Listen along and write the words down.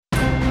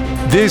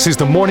This is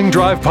the Morning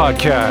Drive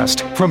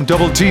Podcast from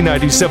Double T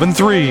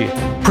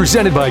 97.3,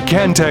 presented by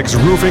Cantex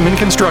Roofing and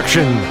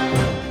Construction.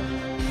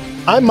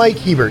 I'm Mike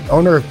Hebert,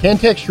 owner of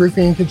Cantex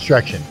Roofing and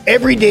Construction.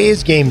 Every day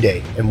is game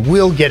day, and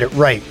we'll get it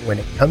right when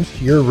it comes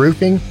to your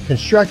roofing,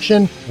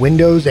 construction,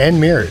 windows,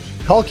 and mirrors.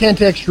 Call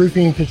Cantex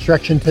Roofing and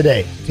Construction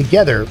today.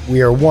 Together,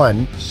 we are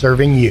one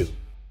serving you.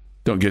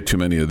 Don't get too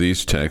many of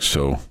these texts,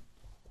 so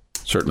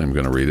certainly I'm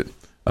going to read it.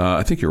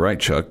 I think you're right,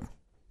 Chuck.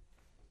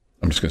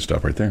 I'm just going to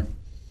stop right there.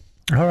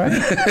 All right.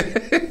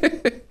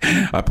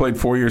 I played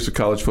 4 years of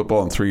college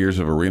football and 3 years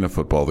of arena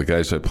football. The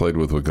guys I played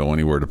with would go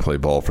anywhere to play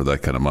ball for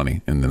that kind of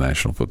money in the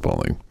National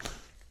Football League.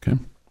 Okay.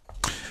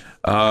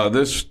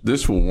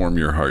 This will warm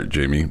your heart,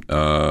 Jamie.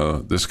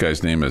 This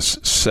guy's name is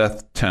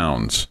Seth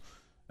Towns,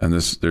 and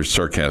there's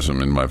sarcasm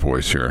in my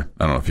voice here.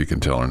 I don't know if you can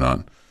tell or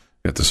not.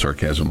 Got the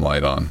sarcasm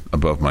light on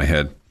above my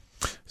head.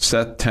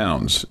 Seth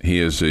Towns.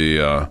 He is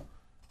a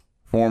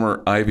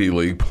former Ivy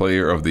League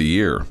Player of the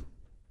Year.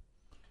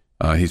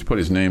 He's put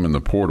his name in the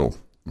portal,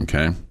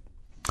 okay?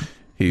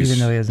 Even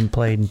though he hasn't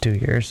played in 2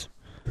 years.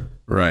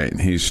 Right.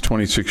 He's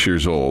 26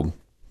 years old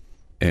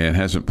and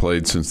hasn't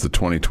played since the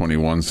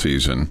 2021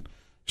 season.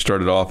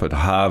 Started off at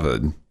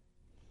Harvard,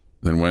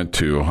 then went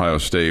to Ohio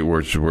State,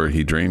 which is where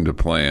he dreamed of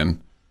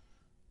playing.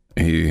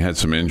 He had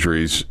some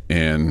injuries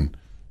and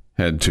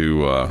had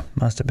to...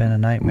 Must have been a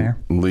nightmare.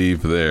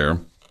 Leave there.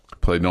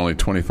 Played in only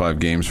 25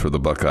 games for the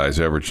Buckeyes,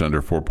 averaged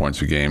under 4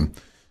 points a game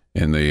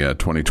in the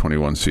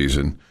 2021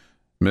 season.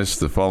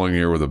 Missed the following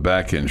year with a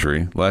back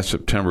injury. Last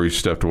September, he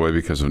stepped away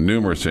because of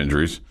numerous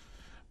injuries.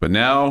 But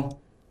now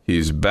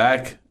he's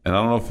back, and I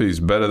don't know if he's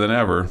better than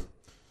ever,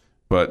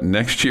 but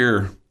next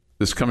year,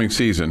 this coming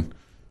season,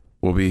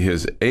 will be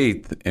his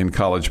 8th in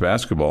college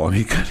basketball, and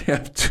he could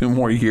have 2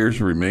 more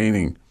years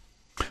remaining,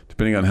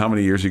 depending on how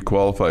many years he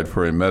qualified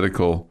for a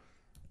medical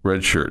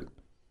redshirt.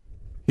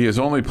 He has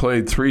only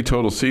played 3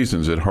 total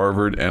seasons at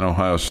Harvard and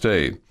Ohio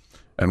State,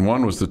 and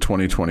one was the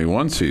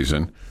 2021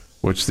 season,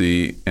 which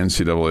the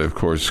NCAA, of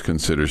course,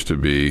 considers to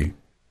be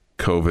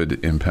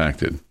COVID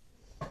impacted.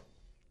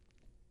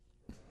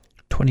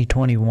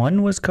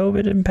 2021 was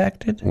COVID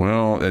impacted?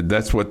 Well,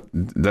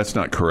 that's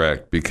not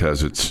correct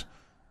because it's,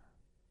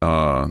 it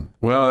was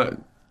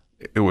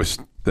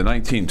the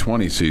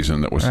 1920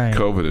 season that was right.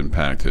 COVID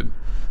impacted.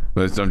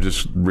 But I'm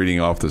just reading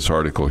off this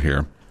article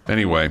here.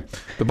 Anyway,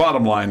 the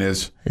bottom line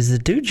is the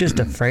dude just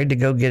afraid to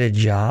go get a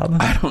job?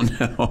 I don't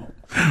know.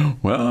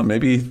 Well,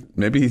 maybe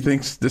he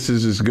thinks this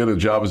is as good a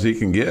job as he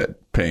can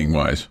get,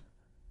 paying-wise,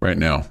 right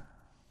now.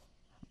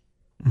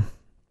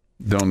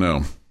 Don't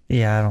know.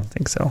 Yeah, I don't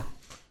think so.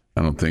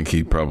 I don't think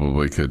he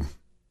probably could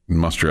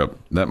muster up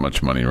that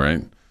much money,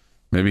 right?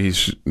 Maybe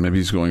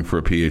he's going for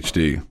a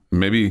PhD.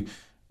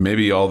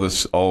 Maybe all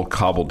this all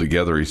cobbled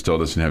together, he still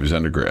doesn't have his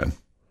undergrad.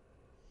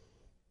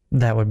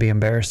 That would be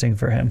embarrassing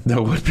for him.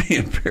 That would be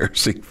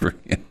embarrassing for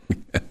him,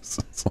 yes.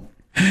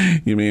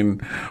 You mean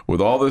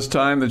with all this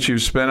time that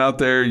you've spent out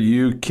there,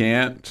 you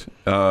can't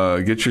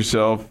get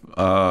yourself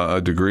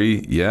a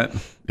degree yet?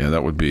 Yeah,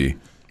 that would be...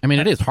 I mean,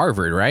 it is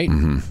Harvard, right?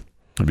 Mm-hmm.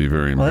 It'd be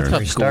very embarrassing. Well, that's where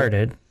he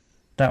started.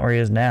 Not where he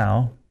is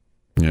now.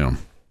 Yeah.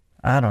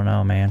 I don't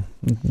know, man.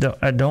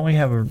 Don't we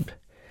have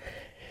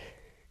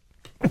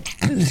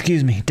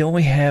excuse me. Don't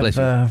we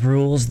have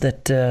rules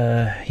that,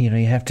 you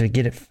have to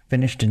get it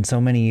finished in so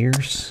many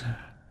years?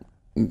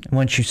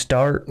 Once you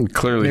start,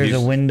 clearly there's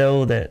a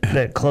window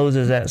that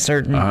closes at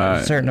certain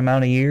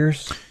amount of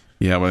years.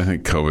 Yeah, but I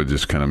think COVID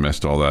just kind of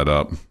messed all that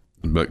up.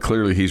 But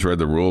clearly he's read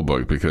the rule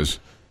book because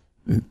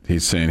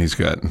he's saying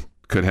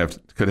could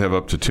have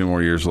up to 2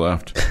 more years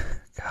left.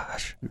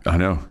 Gosh. I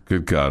know.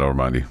 Good God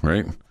Almighty,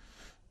 right?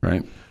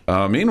 Right.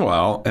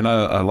 Meanwhile, and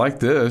I like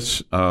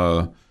this,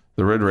 the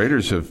Red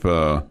Raiders have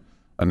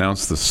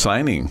announced the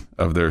signing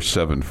of their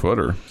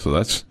 7-footer. So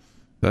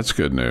that's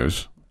good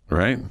news,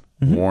 right?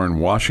 Mm-hmm. Warren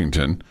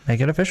Washington.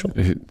 Make it official.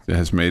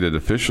 Has made it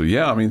official.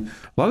 Yeah, I mean,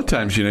 a lot of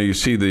times, you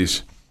see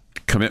these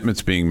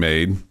commitments being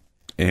made,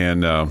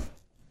 and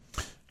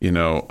you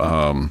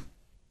kind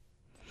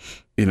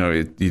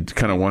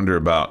of wonder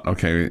about,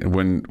 okay,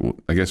 when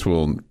I guess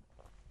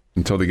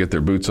until they get their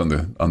boots on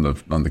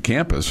the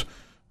campus,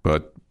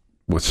 but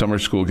with summer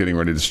school getting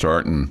ready to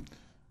start and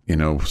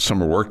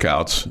summer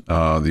workouts,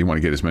 you want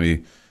to get as many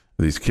of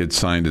these kids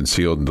signed and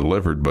sealed and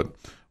delivered. But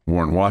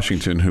Warren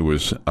Washington, who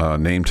was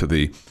named to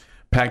the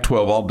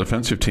Pac-12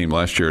 All-Defensive Team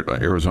last year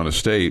at Arizona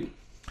State,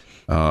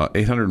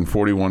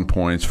 841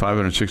 points,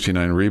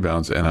 569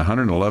 rebounds, and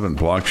 111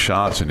 blocked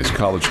shots in his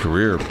college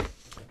career,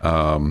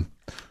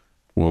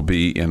 will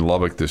be in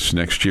Lubbock this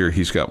next year.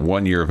 He's got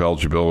 1 year of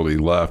eligibility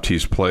left.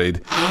 He's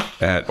played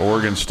at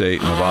Oregon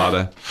State,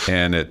 Nevada,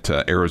 and at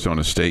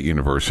Arizona State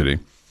University.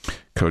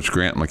 Coach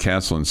Grant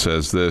McCaslin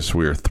says this: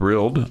 "We are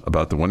thrilled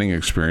about the winning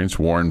experience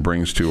Warren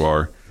brings to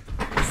our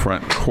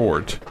front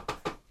court.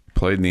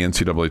 Played in the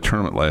NCAA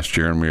tournament last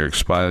year, and we are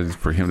excited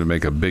for him to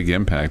make a big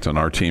impact on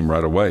our team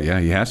right away." Yeah,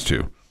 he has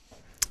to.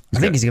 I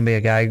think he's going to be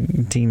a guy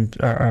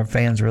our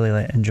fans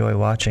really enjoy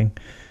watching.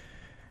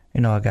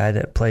 A guy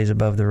that plays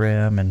above the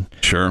rim and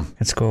sure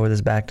can score with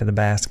his back to the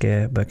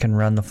basket, but can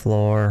run the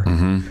floor.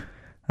 Mm-hmm.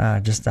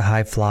 just a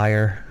high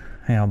flyer,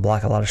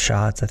 block a lot of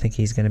shots. I think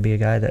he's going to be a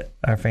guy that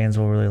our fans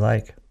will really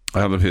like.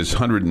 Out of his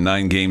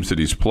 109 games that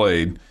he's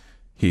played,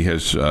 he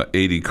has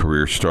 80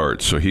 career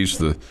starts. So he's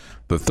the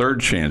third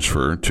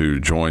transfer to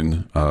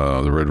join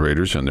the Red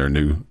Raiders and their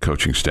new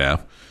coaching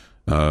staff,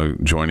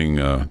 joining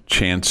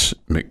Chance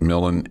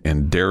McMillan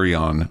and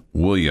Darion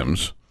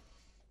Williams.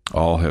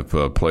 All have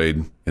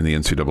played in the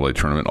NCAA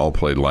tournament, all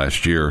played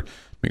last year.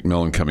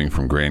 McMillan coming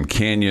from Grand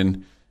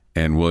Canyon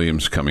and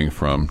Williams coming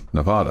from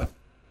Nevada.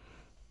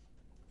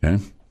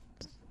 Okay.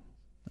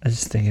 I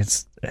just think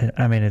it's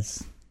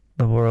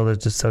the world is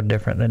just so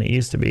different than it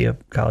used to be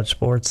of college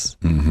sports.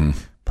 Mm-hmm.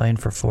 Playing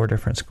for 4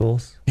 different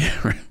schools. Yeah,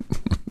 right.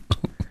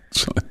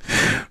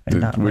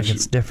 And not like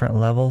it's different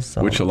levels.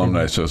 So which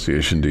alumni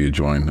association do you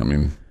join? I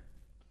mean,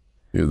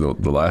 you're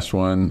the last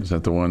one. Is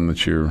that the one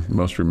that you're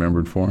most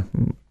remembered for?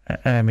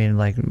 I mean,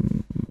 like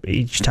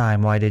each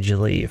time, why did you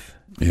leave?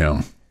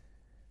 Yeah.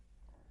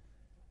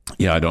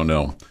 Yeah, I don't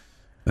know.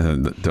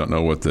 Don't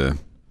know what the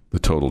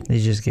total Did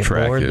you just get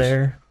track bored is.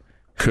 there?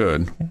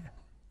 Could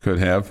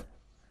have.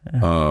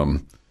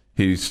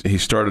 He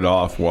started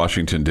off,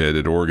 Washington did,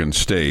 at Oregon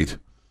State,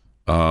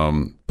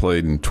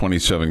 played in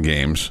 27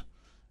 games,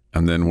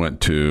 and then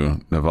went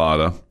to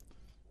Nevada,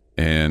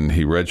 and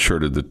he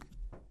redshirted the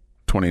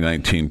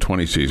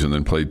 2019-20 season,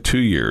 then played 2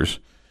 years.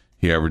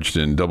 He averaged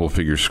in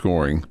double-figure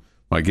scoring.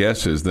 My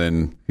guess is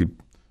then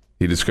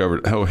he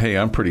discovered, oh, hey,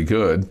 I'm pretty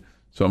good,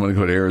 so I'm going to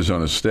go to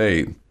Arizona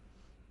State.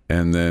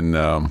 And then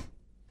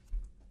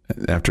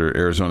after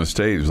Arizona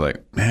State, he was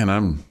like,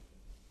 man,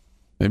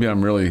 maybe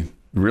I'm really,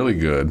 really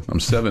good.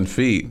 I'm 7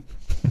 feet.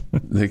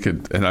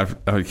 And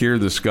I hear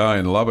this guy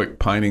in Lubbock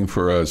pining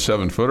for a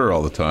 7-footer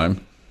all the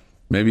time.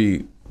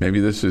 Maybe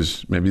this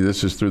is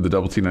through the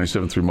Double T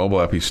 97.3 mobile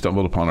app. He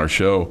stumbled upon our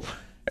show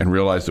and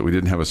realized that we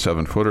didn't have a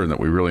 7-footer and that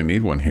we really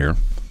need one here.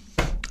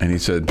 And he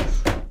said,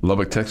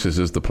 Lubbock, Texas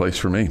is the place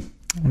for me.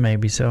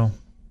 Maybe so.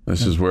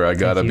 This is where I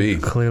gotta be.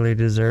 Clearly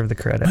deserve the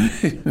credit.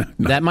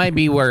 That might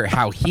be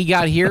how he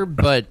got here,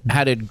 but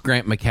how did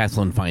Grant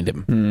McCaslin find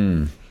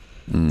him?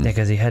 Yeah,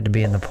 because he had to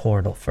be in the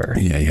portal first.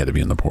 Yeah, he had to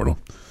be in the portal.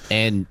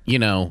 And,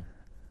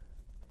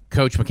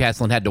 Coach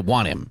McCaslin had to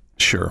want him.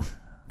 Sure.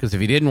 Because if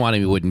he didn't want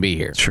him, he wouldn't be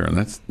here. Sure, and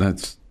that's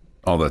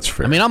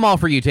fair. I mean, I'm all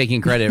for you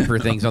taking credit for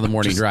things on the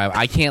morning drive.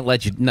 I can't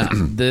let you... No,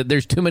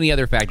 there's too many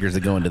other factors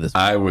that go into this.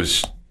 I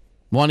was...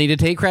 wanting to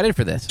take credit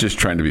for this. Just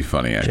trying to be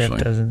funny, actually.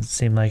 Jeff doesn't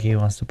seem like he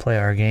wants to play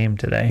our game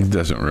today. He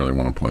doesn't really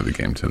want to play the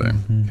game today.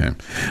 Mm-hmm. Okay.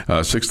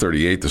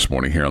 6:38 this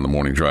morning here on the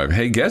Morning Drive.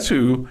 Hey, guess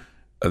who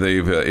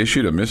they've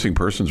issued a missing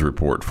persons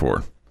report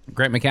for?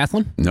 Grant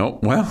McCaslin? No.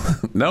 Well,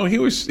 no, he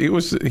was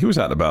out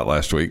and about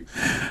last week.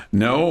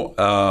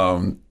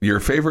 No, your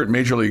favorite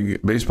Major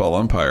League Baseball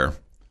umpire,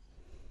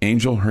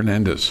 Angel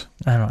Hernandez.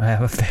 I don't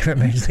have a favorite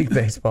Major League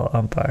Baseball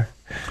umpire.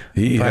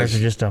 Umpires are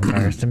just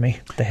umpires to me.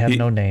 They have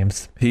no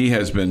names. He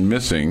has been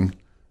missing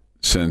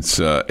since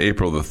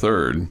April the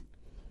 3rd.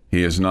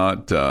 He has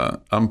not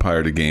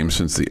umpired a game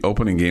since the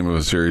opening game of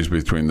a series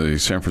between the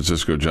San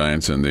Francisco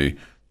Giants and the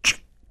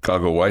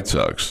Chicago White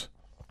Sox.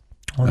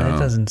 Well, that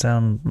doesn't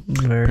sound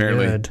very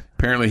good.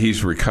 Apparently,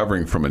 he's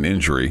recovering from an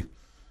injury.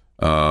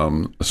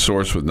 A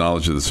source with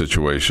knowledge of the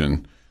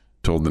situation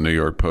told the New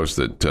York Post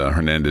that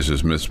Hernandez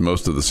has missed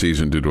most of the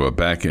season due to a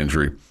back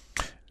injury,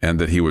 and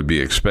that he would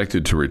be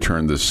expected to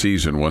return this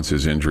season once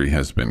his injury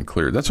has been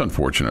cleared. That's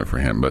unfortunate for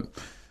him, but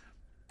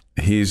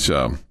he's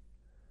not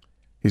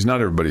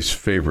everybody's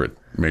favorite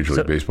Major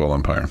League Baseball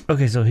umpire.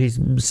 Okay, so he's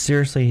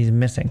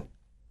missing.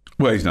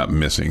 Well, he's not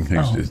missing.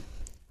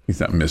 He's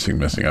not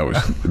missing. I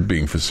was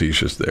being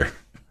facetious there.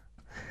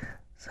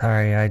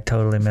 Sorry, I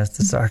totally missed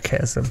the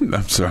sarcasm.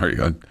 I'm sorry.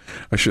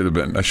 I should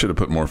have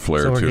put more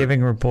flair to it. So we're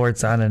giving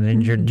reports on an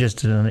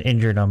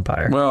injured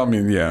umpire. Well, I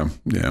mean, yeah.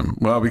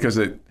 Well, because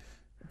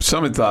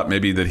some had thought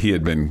maybe that he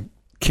had been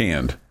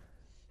canned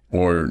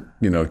or,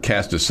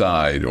 cast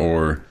aside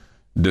or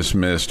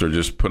dismissed or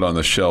just put on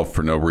the shelf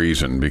for no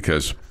reason,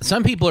 because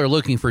some people are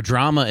looking for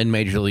drama in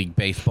Major League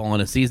Baseball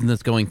in a season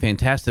that's going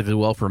fantastically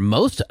well for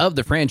most of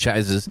the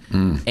franchises.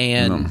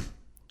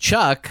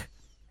 Chuck,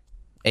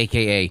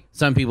 a.k.a.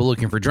 some people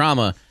looking for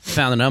drama,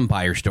 found an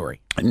umpire story.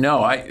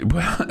 No,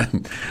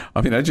 when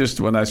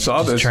I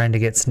saw this... trying to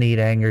get Snead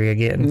angry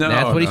again. No,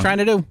 that's what he's trying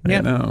to do.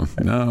 Yeah. No.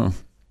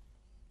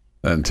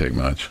 Doesn't take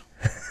much.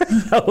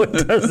 No,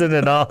 it doesn't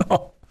at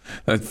all.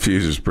 That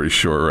fuse is pretty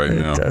short right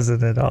now. It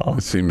doesn't at all.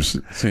 It seems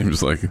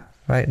like...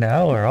 Right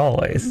now or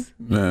always?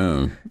 He's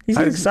an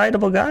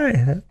excitable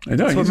guy.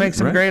 That's what makes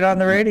him great on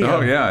the radio.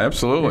 Oh, yeah,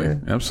 absolutely. Yeah.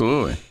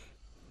 Absolutely.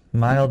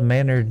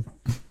 Mild-mannered,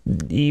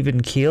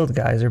 even-keeled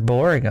guys are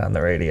boring on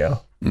the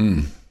radio.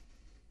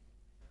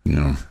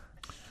 Yeah.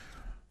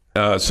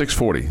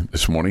 6:40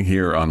 this morning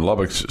here on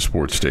Lubbock's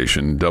sports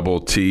station,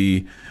 Double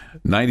T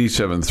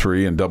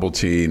 97.3 and Double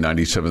T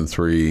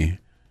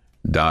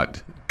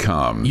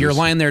 97.3.com. Your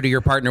line there to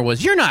your partner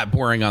was, "You're not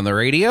boring on the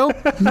radio."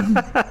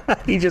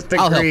 He just agreed.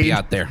 I'll help you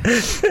out there.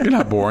 You're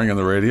not boring on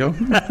the radio.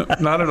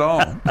 Not at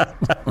all.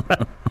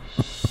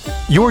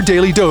 your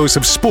daily dose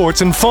of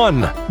sports and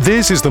fun.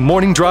 This is the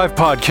Morning Drive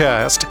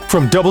Podcast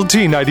from Double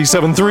T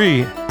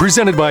 97.3,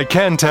 presented by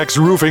Cantex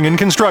Roofing and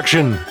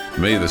Construction.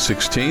 May the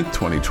 16th,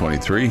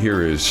 2023.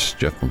 Here is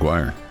Jeff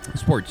McGuire.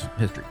 Sports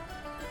history.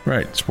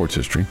 Right, sports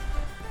history.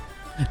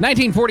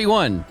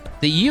 1941,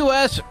 the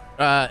U.S.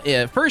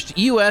 First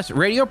U.S.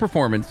 radio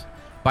performance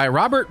by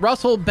Robert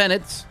Russell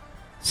Bennett's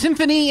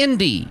Symphony in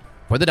D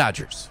for the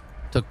Dodgers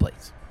took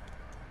place.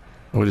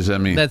 What does that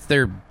mean? That's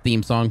their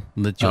theme song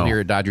that you'll hear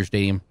at Dodger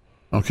Stadium.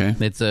 Okay.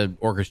 It's an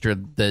orchestra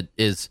that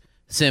is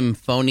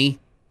symphony,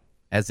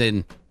 as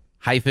in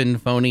hyphen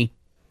phony.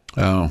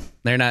 Oh.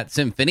 They're not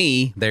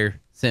symphony, they're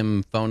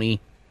symphony.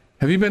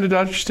 Have you been to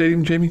Dodger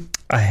Stadium, Jamie?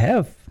 I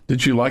have.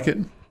 Did you like it?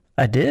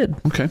 I did.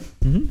 Okay.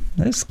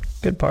 Mm-hmm. It's a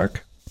good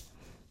park.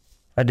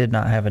 I did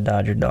not have a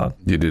Dodger dog.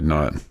 You did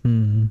not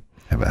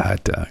have a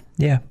hot dog.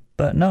 Yeah,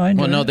 but no, I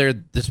know. Well, no,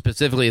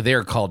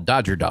 they're called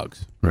Dodger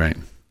dogs. Right.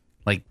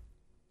 Like,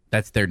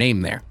 that's their name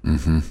there.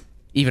 Mm-hmm.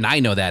 Even I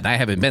know that, and I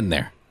haven't been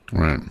there.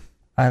 Right.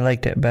 I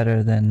liked it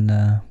better than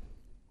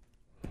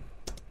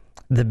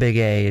the Big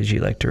A, as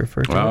you like to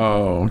refer to it.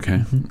 Oh, okay.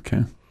 Mm-hmm.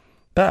 Okay.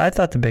 But I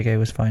thought the Big A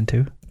was fine,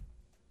 too.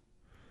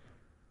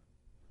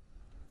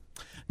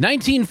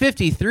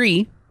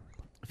 1953,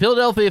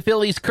 Philadelphia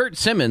Phillies' Curt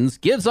Simmons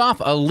gives off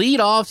a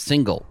leadoff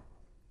single.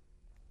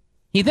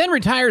 He then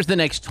retires the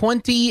next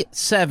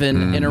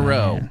 27 in a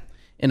row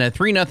in a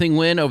 3-0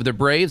 win over the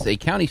Braves at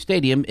County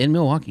Stadium in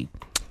Milwaukee.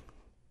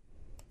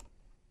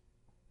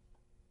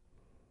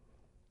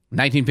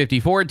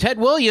 1954, Ted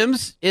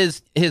Williams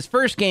is his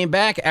first game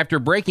back after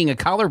breaking a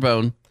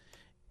collarbone.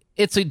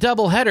 It's a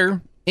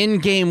doubleheader. In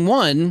Game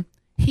 1,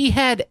 he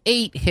had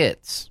 8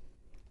 hits.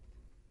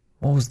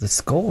 What was the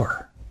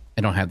score?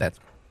 I don't have that.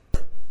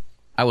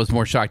 I was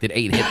more shocked at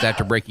 8 hits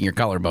after breaking your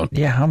collarbone.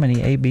 Yeah, how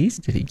many ABs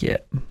did he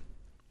get?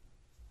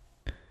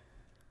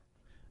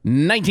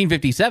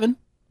 1957,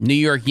 New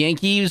York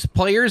Yankees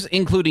players,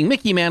 including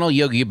Mickey Mantle,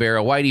 Yogi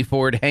Berra, Whitey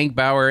Ford, Hank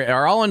Bauer,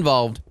 are all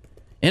involved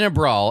in a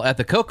brawl at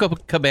the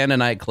Copacabana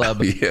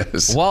nightclub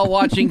while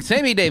watching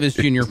Sammy Davis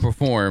Jr.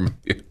 perform.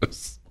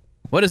 Yes.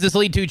 What does this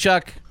lead to,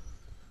 Chuck?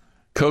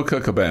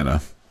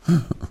 Copacabana.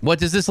 What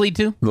does this lead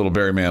to? Little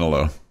Barry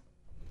Manilow.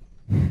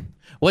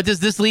 What does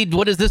this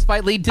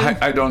fight lead to?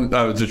 I don't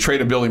know. It's a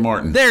trade of Billy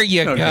Martin. There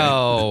you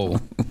go.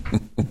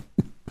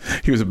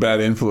 He was a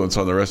bad influence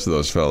on the rest of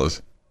those fellas.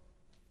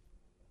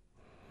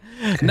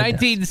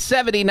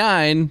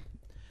 1979,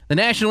 the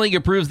National League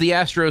approves the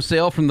Astros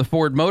sale from the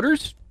Ford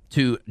Motors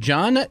to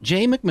John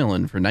J.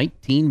 McMillan for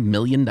 $19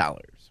 million. A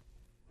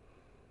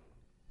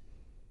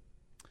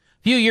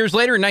few years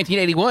later, in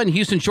 1981,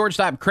 Houston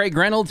shortstop Craig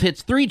Reynolds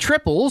hits 3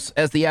 triples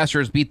as the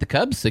Astros beat the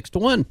Cubs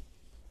 6-1.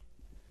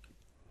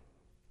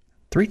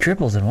 3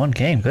 triples in one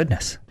game.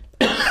 Goodness.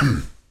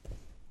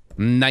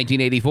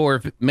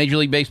 1984, Major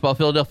League Baseball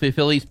Philadelphia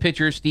Phillies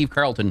pitcher Steve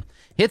Carlton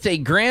hits a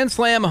grand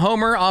slam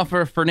homer off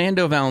of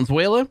Fernando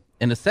Valenzuela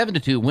in a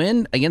 7-2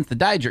 win against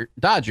the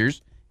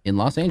Dodgers in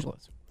Los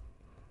Angeles.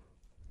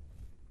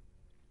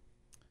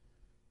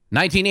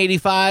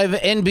 1985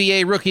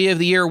 NBA Rookie of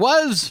the Year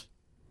was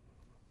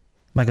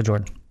Michael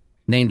Jordan.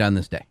 Named on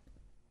this day.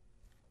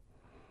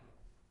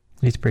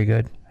 He's pretty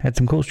good. Had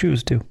some cool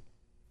shoes, too.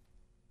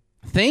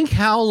 Think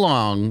how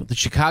long the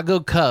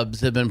Chicago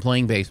Cubs have been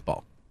playing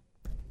baseball.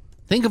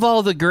 Think of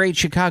all the great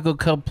Chicago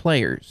Cub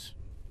players.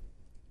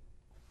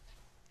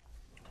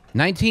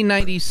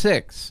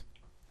 1996.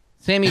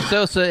 Sammy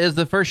Sosa is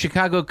the first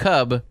Chicago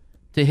Cub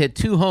to hit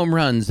 2 home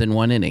runs in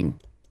 1 inning.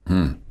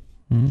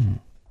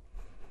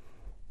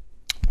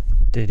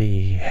 Did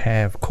he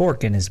have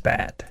cork in his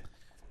bat?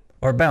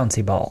 Or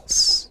bouncy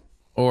balls?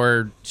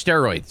 Or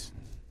steroids?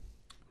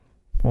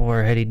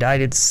 Or had he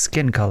dyed its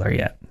skin color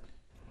yet?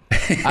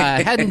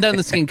 I hadn't done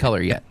the skin color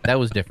yet. That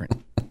was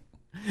different.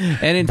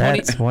 And in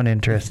That's one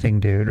interesting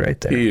dude right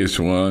there. He is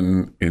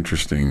one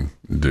interesting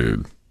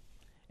dude.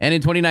 And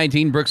in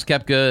 2019, Brooks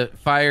Koepka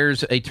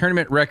fires a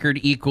tournament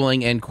record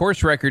equaling and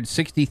course record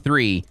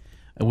 63,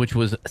 which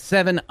was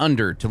 7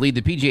 under, to lead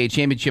the PGA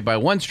Championship by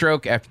 1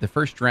 stroke after the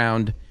first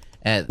round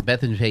at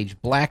Bethpage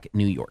Black,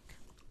 New York.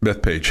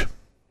 Bethpage.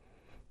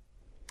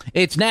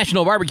 It's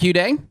National Barbecue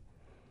Day.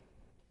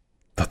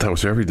 Thought that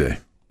was every day.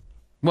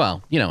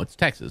 Well, you know, it's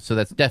Texas, so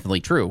that's definitely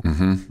true.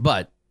 Mm-hmm.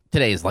 But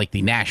today is like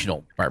the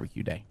National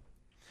Barbecue Day.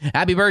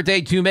 Happy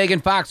birthday to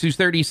Megan Fox, who's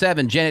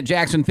 37, Janet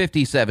Jackson,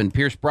 57,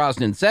 Pierce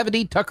Brosnan,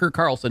 70, Tucker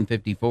Carlson,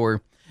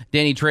 54,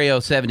 Danny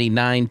Trejo,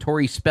 79,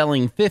 Tori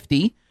Spelling,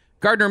 50,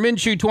 Gardner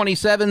Minshew,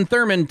 27,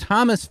 Thurman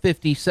Thomas,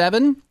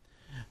 57,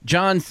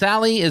 John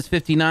Sally is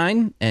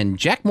 59, and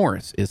Jack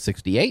Morris is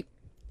 68.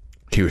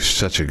 He was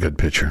such a good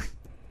pitcher.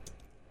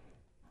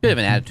 Bit of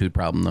an attitude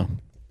problem, though.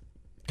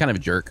 Kind of a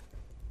jerk.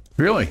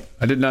 Really?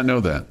 I did not know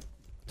that.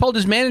 Told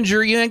his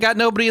manager, you ain't got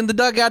nobody in the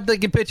dugout that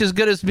can pitch as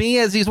good as me,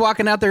 as he's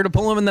walking out there to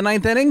pull him in the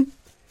 9th inning.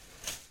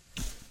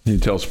 Did you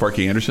tell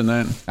Sparky Anderson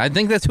that? I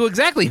think that's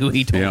exactly who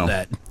he told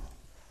that.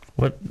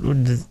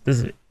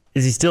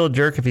 Is he still a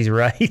jerk if he's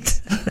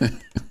right?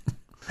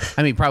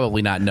 I mean,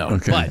 probably not, no.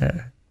 Okay. But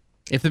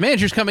If the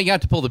manager's coming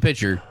out to pull the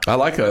pitcher,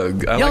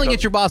 yelling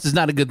at your boss is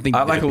not a good thing.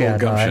 I like a little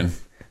gumption.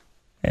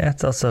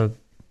 It's also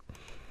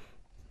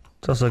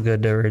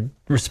good to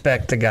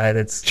respect the guy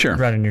that's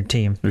running your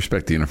team.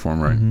 Respect the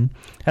uniform, right? Mm-hmm.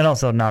 And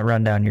also not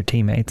run down your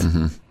teammates.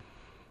 Mm-hmm.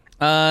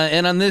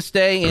 And on this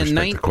day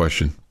the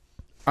question.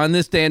 On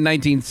this day in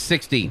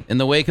 1960, in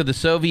the wake of the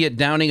Soviet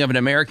downing of an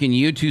American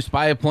U-2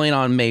 spy plane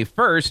on May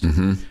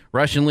 1st,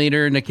 Russian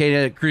leader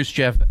Nikita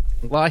Khrushchev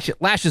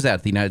lashes out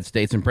at the United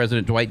States and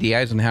President Dwight D.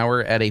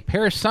 Eisenhower at a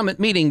Paris summit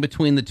meeting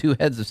between the two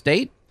heads of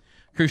state.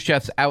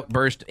 Khrushchev's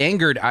outburst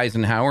angered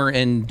Eisenhower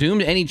and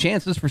doomed any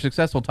chances for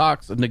successful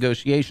talks of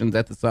negotiations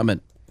at the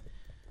summit.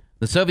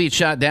 The Soviets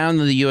shot down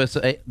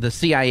the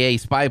CIA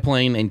spy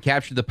plane and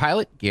captured the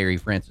pilot, Gary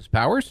Francis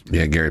Powers.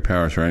 Yeah, Gary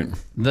Powers, right.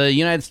 The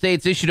United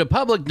States issued a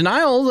public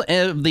denial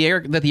of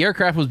that the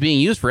aircraft was being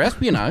used for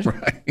espionage,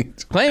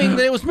 right. claiming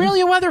that it was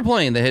merely a weather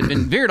plane that had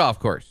been veered off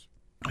course.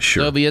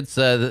 Sure. Soviets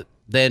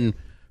then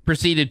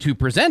proceeded to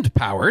present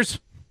Powers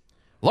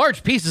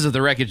large pieces of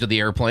the wreckage of the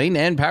airplane,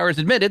 and Powers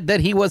admitted that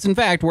he was, in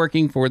fact,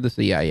 working for the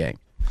CIA.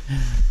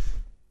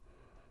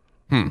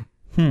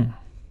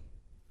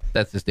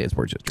 That's this day in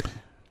sports history.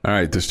 All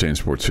right, this day in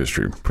sports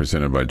history,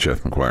 presented by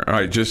Jeff McGuire. All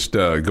right, just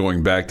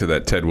going back to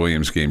that Ted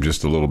Williams game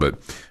just a little bit.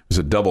 It was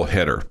a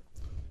doubleheader.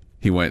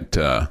 He went...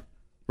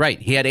 right,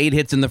 he had 8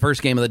 hits in the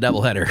first game of the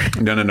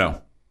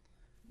doubleheader.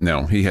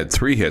 No, he had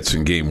 3 hits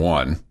in game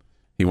 1.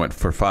 He went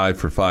for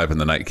 5 in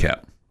the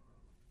nightcap.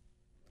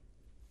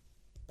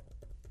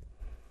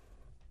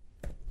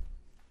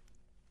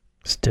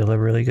 Still a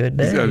really good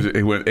day.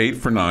 He went 8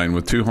 for 9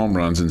 with 2 home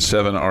runs and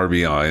 7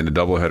 RBI in a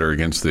doubleheader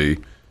against the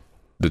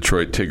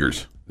Detroit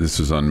Tigers. This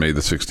is on May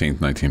the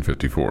 16th,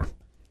 1954.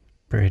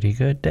 Pretty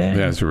good day.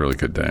 Yeah, it's a really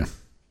good day.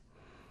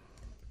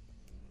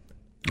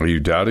 Are you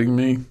doubting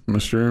me,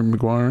 Mr.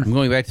 McGuire? I'm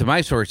going back to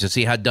my source to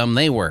see how dumb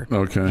they were.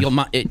 Okay.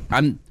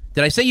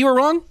 Did I say you were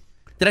wrong?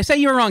 Did I say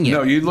you were wrong yet?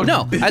 No, you looked.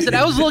 No, I said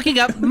I was looking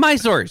up my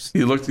source.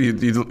 You looked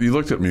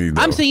at me,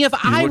 though. I'm seeing if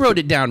I wrote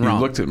it down wrong.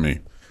 You looked at me.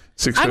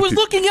 I was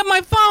looking at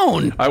my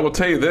phone. I will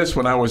tell you this: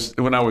 when I was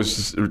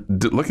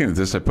looking at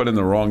this, I put in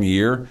the wrong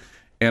year,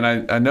 and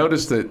I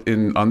noticed that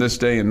on this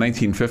day in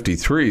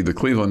 1953, the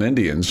Cleveland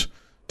Indians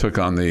took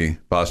on the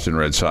Boston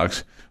Red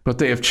Sox, but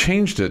they have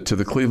changed it to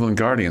the Cleveland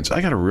Guardians.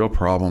 I got a real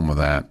problem with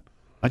that.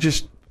 I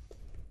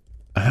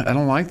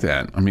don't like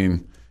that. I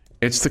mean,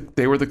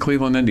 they were the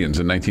Cleveland Indians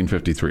in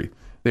 1953.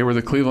 They were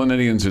the Cleveland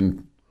Indians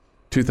in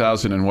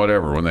 2000 and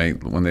whatever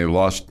when they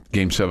lost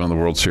Game 7 of the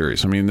World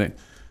Series. I mean,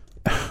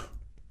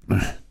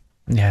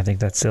 yeah, I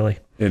think that's silly.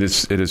 It is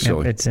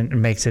silly. It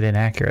makes it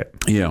inaccurate.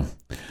 Yeah.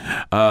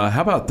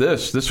 How about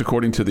this? This,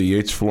 according to the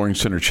Yates Flooring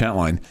Center chat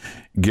line,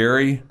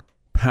 Gary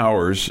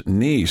Powers'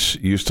 niece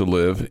used to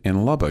live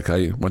in Lubbock.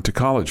 I went to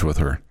college with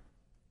her.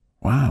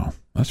 Wow,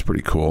 that's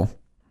pretty cool.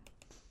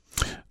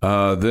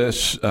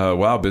 Business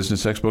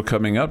Expo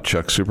coming up.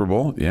 Chuck Super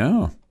Bowl.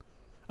 Yeah.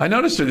 I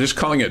noticed they're just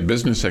calling it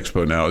Business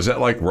Expo now. Is that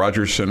like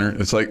Rogers Center?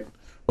 It's like,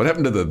 what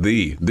happened to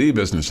the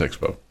Business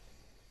Expo?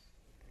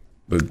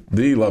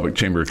 The Lubbock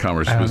Chamber of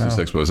Commerce Business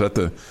Expo. Is that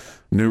the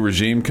new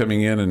regime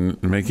coming in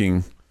and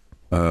making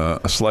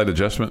a slight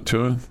adjustment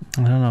to it?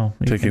 I don't know.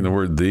 Taking the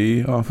word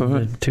 "the" off of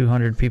it? The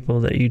 200 people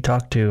that you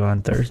talked to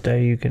on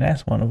Thursday, you can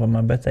ask one of them.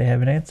 I bet they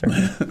have an answer.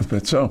 I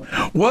bet so.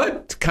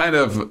 What kind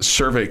of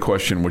survey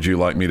question would you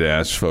like me to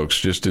ask folks,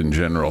 just in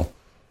general,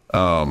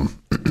 on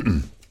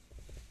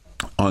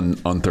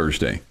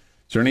Thursday?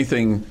 Is there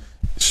anything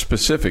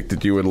specific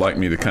that you would like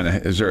me to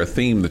is there a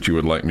theme that you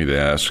would like me to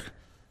ask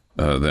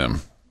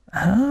them?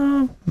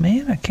 Oh,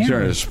 man, I can't. Is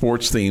there a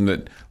sports theme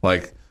that,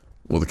 like,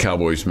 will the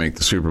Cowboys make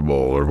the Super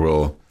Bowl, or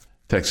will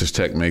Texas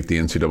Tech make the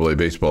NCAA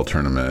baseball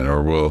tournament,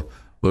 or will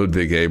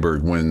Ludwig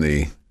Aberg win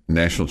the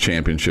national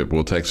championship?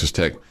 Will Texas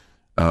Tech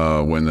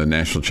win the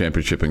national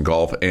championship in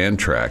golf and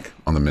track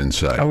on the men's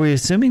side? Are we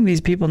assuming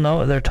these people know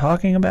what they're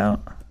talking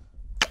about?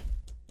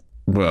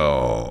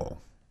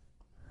 Well,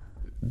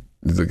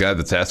 the guy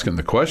that's asking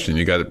the question,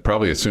 you got to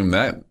probably assume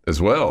that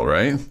as well,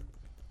 right?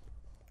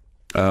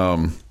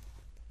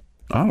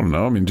 I don't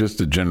know. I mean, just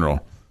a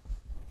general.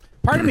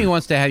 Part of me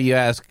wants to have you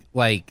ask,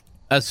 like,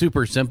 a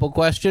super simple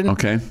question.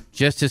 Okay.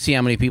 Just to see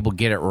how many people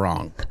get it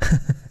wrong.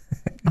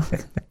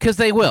 Because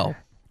they will.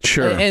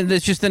 Sure. And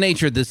it's just the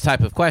nature of this type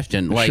of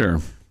question. Like,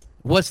 sure.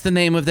 What's the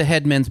name of the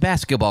head men's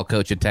basketball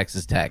coach at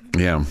Texas Tech?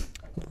 Yeah.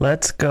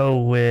 Let's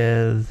go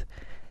with,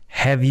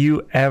 have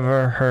you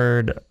ever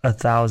heard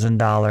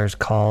 $1,000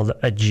 called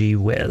a gee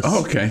whiz?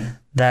 Oh, okay.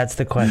 That's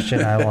the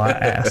question I want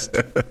asked.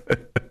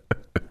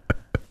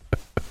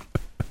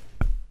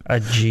 A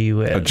gee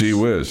whiz. A gee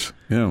whiz,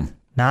 yeah.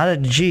 Not a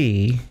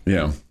G.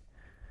 Yeah.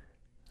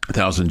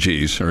 1,000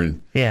 G's. Or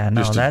yeah,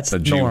 no, that's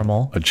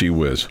normal. A gee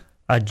whiz.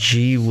 A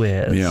gee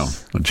whiz. Yeah,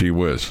 a gee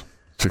whiz.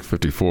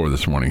 6:54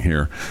 this morning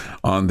here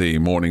on the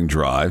morning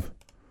drive.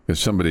 If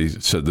somebody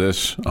said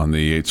this on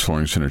the Yates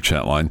Flooring Center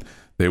chat line,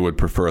 they would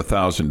prefer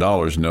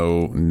 $1,000.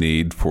 No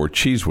need for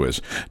cheese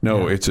whiz.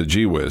 No, It's a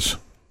gee whiz.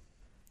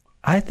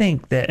 I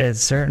think that at a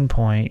certain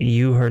point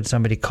you heard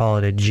somebody call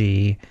it a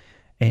G,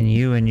 and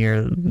you and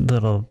your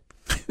little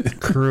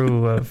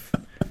crew of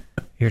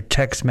your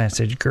text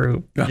message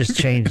group just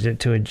changed it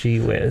to a gee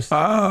whiz.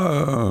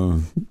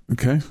 Oh,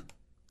 okay.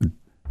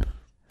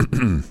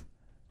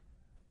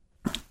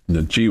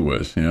 The gee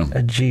whiz, yeah.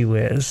 A gee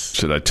whiz.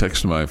 Should I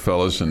text my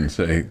fellas and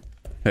say,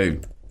 "Hey,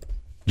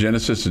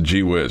 Genesis, a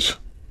gee whiz"?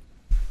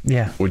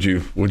 Yeah. Would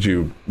you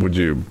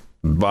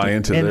buy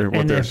into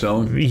what they're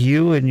selling?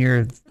 You and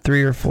your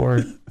 3 or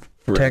 4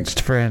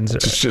 text friends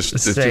it's just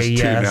say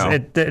two yes. now.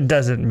 It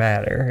doesn't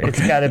matter. Okay.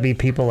 It's got to be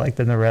people like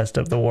the rest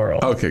of the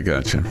world. Okay,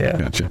 gotcha. Yeah.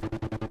 Gotcha.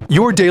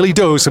 Your daily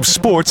dose of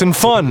sports and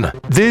fun.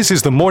 This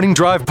is the Morning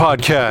Drive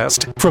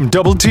Podcast from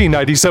Double T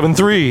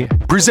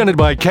 97.3, presented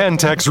by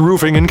Cantex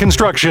Roofing and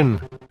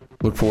Construction.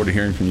 Look forward to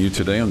hearing from you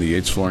today on the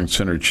Yates Flooring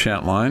Center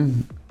chat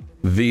line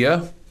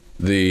via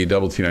the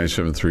Double T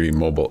 97.3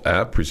 mobile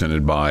app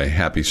presented by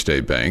Happy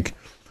State Bank.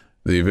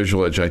 The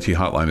Visual Edge IT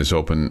hotline is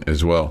open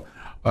as well.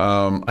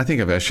 I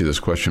think I've asked you this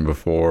question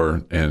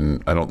before,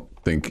 and I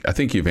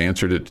think you've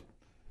answered it,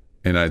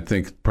 and I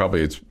think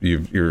probably it's you.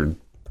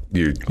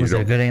 Was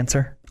it a good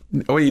answer?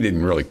 Well, you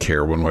didn't really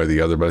care one way or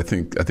the other, but I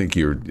think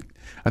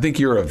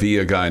you're a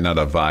via guy, not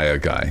a via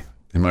guy.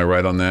 Am I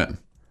right on that?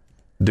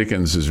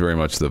 Dickens is very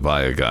much the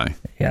via guy.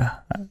 Yeah,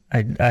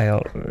 I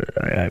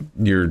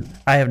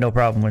have no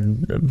problem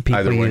when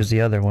people use the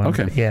other one.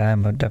 Okay. Yeah,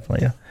 I'm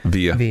definitely a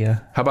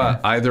via. How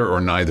about either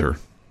or neither?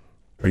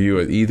 Are you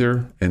an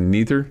either and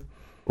neither,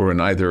 or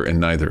an either and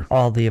neither?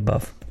 All the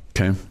above.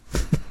 Okay.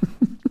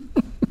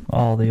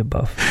 All the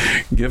above.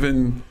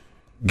 Given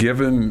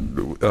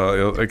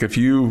like if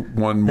you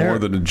won more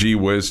than a gee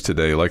whiz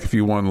today, like if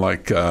you won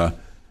like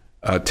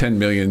 10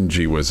 million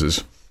gee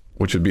whizzes,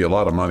 which would be a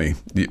lot of money,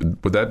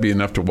 would that be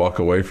enough to walk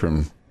away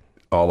from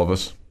all of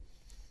us,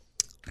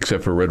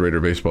 except for Red Raider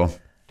baseball?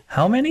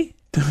 How many?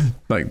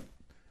 Like,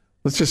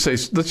 let's just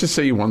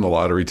say you won the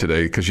lottery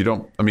today, because you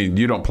don't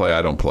play,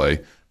 I don't play.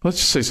 Let's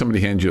just say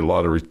somebody hands you a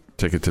lottery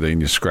ticket today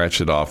and you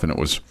scratched it off and it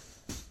was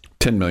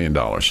 $10 million.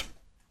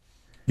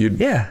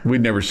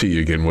 We'd never see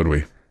you again, would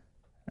we?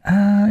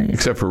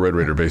 Except for Red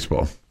Raider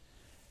baseball.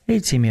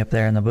 You'd see me up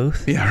there in the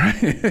booth. Yeah,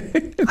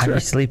 right. I'd be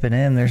sleeping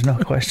in. There's no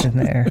question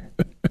there.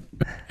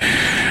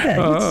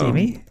 Yeah, you'd see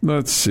me.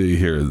 Let's see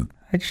here.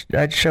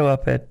 I'd show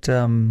up at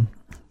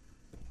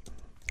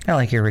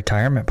like your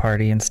retirement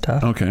party and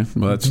stuff. Okay,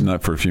 well that's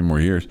not for a few more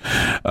years.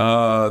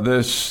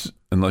 This,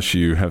 unless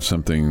you know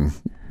something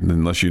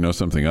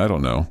I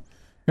don't know.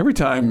 Every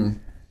time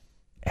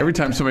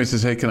somebody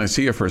says, "Hey, can I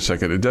see you for a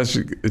second?" It does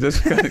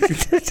kind of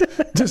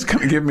just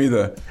kind of give me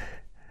the,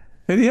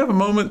 "Hey, do you have a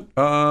moment?"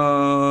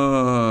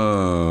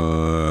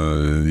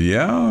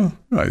 Yeah,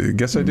 I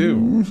guess I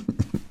do.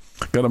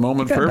 Got a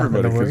moment for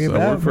everybody, because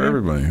I work for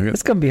everybody.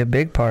 It's going to be a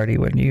big party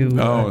when you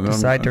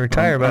decide to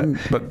retire, but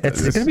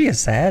it's going to be a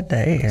sad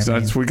day.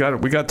 We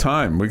got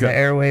time. The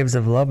airwaves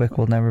of Lubbock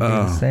will never be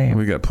the same.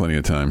 We got plenty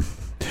of time.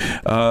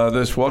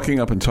 This walking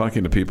up and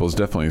talking to people is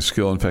definitely a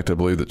skill. In fact, I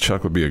believe that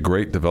Chuck would be a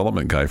great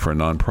development guy for a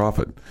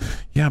nonprofit.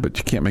 Yeah, but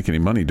you can't make any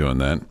money doing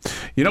that.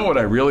 You know what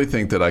I really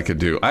think that I could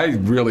do? I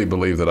really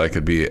believe that I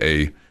could be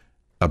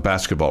a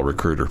basketball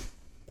recruiter.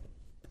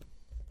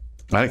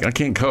 I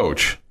can't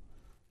coach,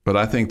 but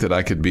I think that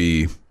I could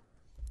be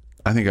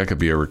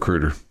a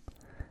recruiter.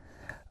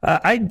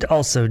 I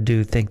also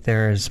do think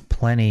there is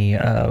plenty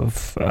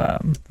of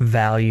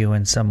value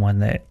in someone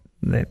that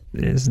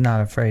is not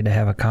afraid to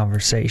have a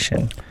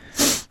conversation,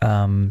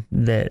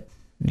 that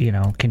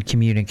can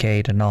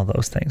communicate and all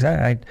those things.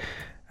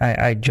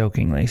 I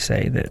jokingly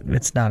say that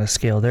it's not a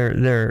skill.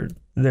 There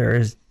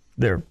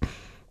are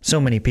so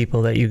many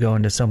people that you go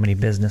into so many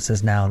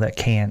businesses now that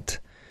can't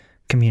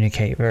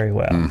communicate very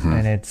well,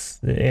 and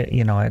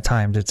at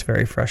times it's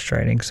very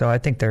frustrating. So I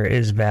think there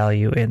is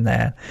value in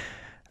that.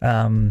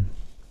 I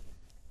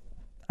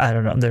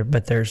don't know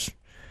but there's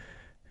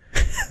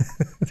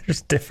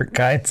different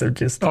kinds of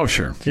just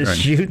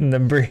shooting the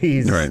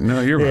breeze. Right.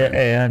 No, you're right.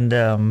 And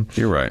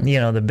you're right.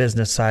 The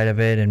business side of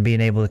it and being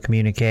able to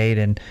communicate,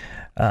 and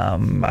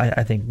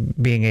I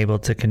think being able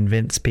to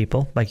convince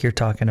people, like you're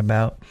talking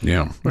about,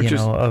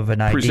 of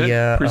an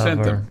idea,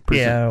 present them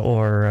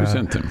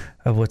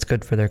of what's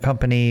good for their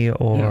company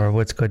or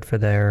what's good for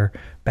their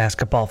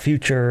basketball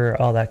future,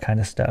 all that kind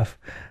of stuff.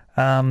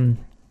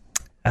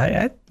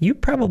 You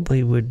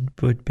probably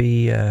would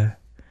be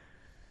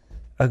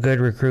a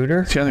good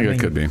recruiter. See, I think I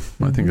could be.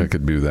 I think I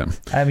could do that.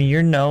 I mean,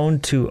 you're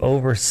known to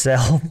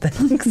oversell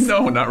things.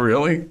 No, not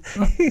really.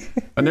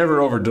 I never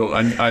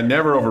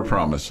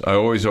overpromise. I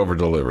always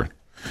overdeliver.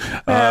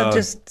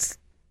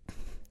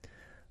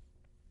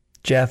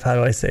 Jeff, how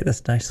do I say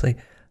this nicely?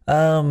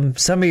 Some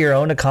of your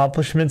own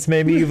accomplishments,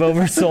 maybe you've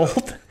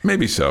oversold.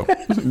 Maybe so.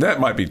 That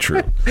might be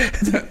true.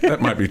 That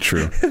might be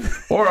true.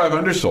 Or I've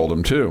undersold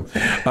them too.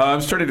 I'm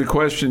starting to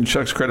question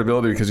Chuck's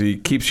credibility because he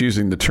keeps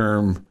using the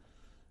term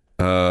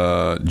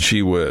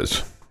gee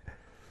whiz.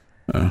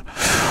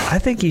 I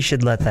think you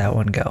should let that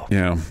one go.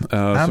 Yeah.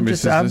 I'm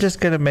just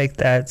going to make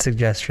that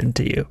suggestion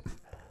to you.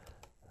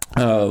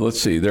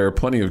 Let's see. There are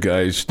plenty of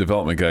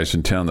development guys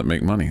in town that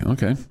make money.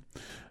 Okay.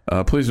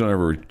 Please don't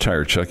ever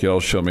retire, Chuck.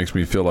 Y'all's show makes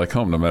me feel like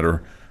home, no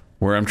matter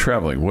where I'm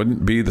traveling.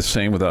 Wouldn't be the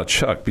same without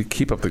Chuck.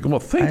 Keep up the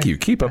thank you.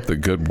 Keep up the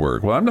good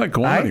work. Well, I'm not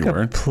going anywhere.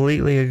 I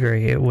completely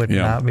agree. It would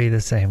not be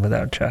the same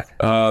without Chuck.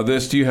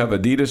 Do you have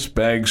Adidas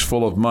bags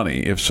full of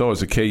money? If so,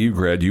 as a KU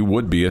grad, you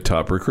would be a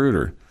top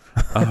recruiter.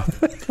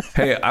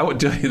 Hey, I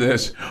would tell you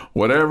this: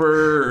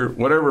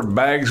 whatever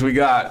bags we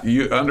got,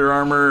 Under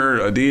Armour,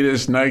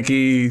 Adidas,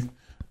 Nike.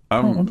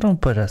 Don't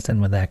put us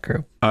in with that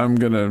group. I'm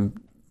gonna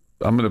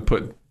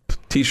put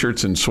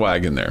T-shirts and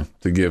swag in there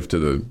to give to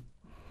the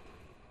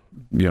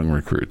young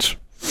recruits.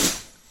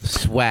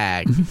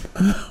 Swag.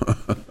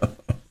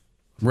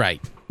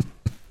 Right.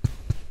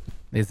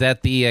 Is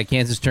that the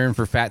Kansas term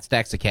for fat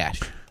stacks of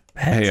cash?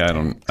 Hey, I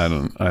don't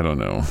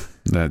know.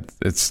 That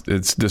it's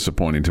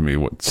disappointing to me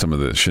what some of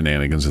the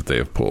shenanigans that they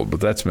have pulled, but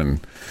that's been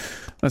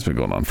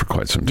going on for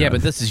quite some time. Yeah,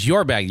 but this is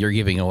your bag you're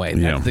giving away.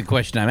 That's the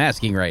question I'm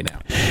asking right now.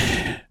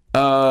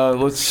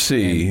 Let's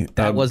see. And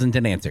that wasn't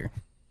an answer.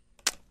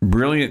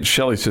 Brilliant.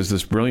 Shelley says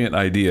this brilliant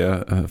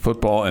idea: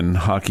 football and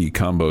hockey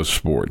combo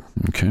sport.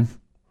 Okay.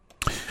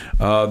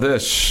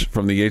 This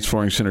from the Yates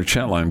Flooring Center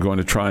chat line. I'm going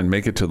to try and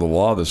make it to the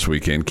law this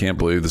weekend. Can't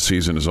believe the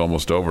season is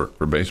almost over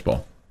for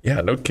baseball.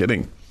 Yeah, no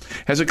kidding.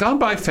 Has it gone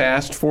by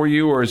fast for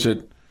you, or is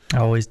it?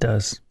 Always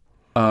does.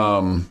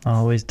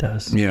 Always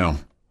does. Yeah.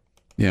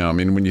 I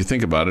mean, when you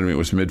think about it, it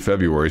was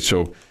mid-February,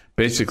 so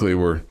basically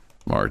we're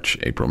March,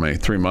 April, May.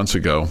 3 months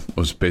ago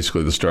was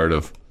basically the start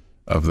of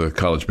the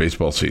college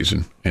baseball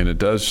season, and it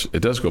does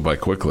go by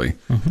quickly.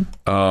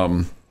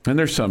 Mm-hmm. And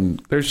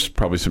there's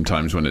probably some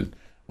times when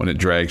it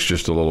drags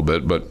just a little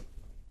bit, but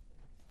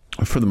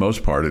for the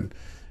most part,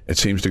 it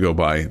seems to go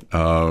by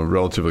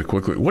relatively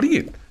quickly. What do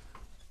you,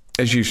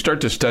 as you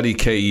start to study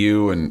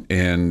KU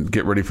and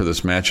get ready for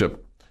this matchup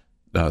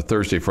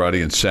Thursday,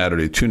 Friday, and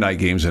Saturday, 2 night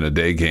games and a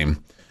day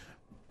game,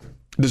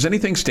 does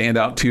anything stand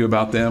out to you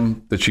about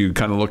them that you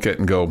kind of look at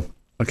and go,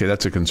 okay,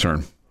 that's a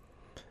concern?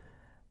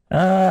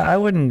 I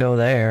wouldn't go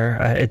there.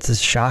 It's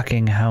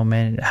shocking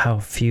how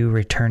few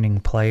returning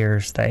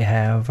players they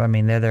have. I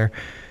mean, they're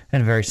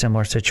in a very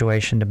similar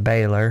situation to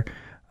Baylor,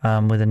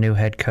 with a new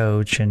head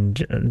coach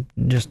and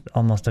just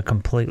almost a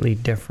completely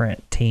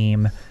different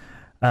team.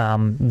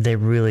 They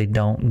really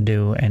don't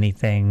do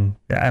anything.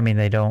 I mean,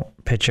 they don't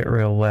pitch it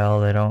real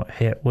well. They don't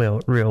hit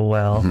real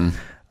well.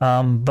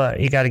 Mm-hmm. But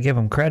you got to give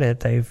them credit.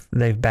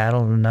 They've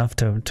battled enough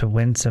to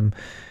win some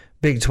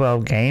Big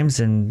 12 games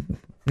and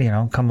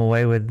come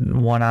away with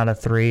 1 out of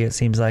 3. It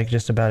seems like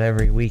just about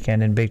every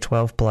weekend in Big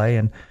 12 play,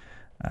 and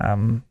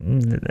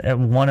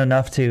won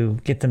enough to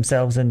get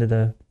themselves into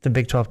the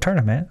Big 12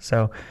 tournament.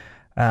 So,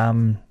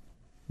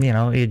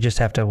 you just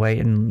have to wait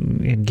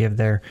and give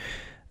their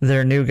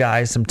new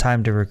guys some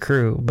time to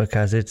recruit,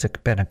 because it's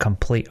been a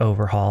complete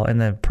overhaul, and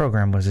the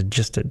program was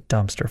just a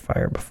dumpster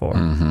fire before,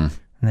 mm-hmm.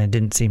 and they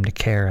didn't seem to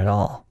care at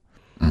all.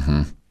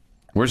 Mm-hmm.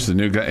 Where's the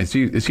new guy? Is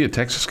he a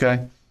Texas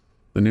guy?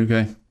 The new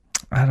guy?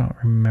 I don't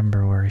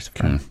remember where he's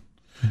from. Okay.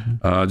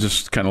 Mm-hmm.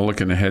 Just kind of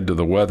looking ahead to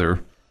the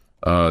weather.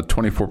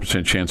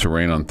 24% chance of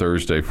rain on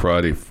Thursday,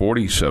 Friday,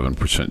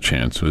 47%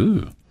 chance.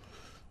 Ooh.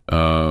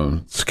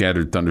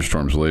 Scattered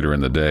thunderstorms later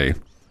in the day,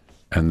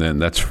 and then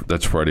that's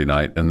Friday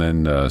night, and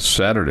then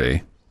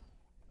Saturday,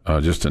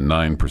 just a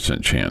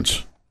 9%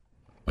 chance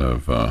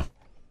of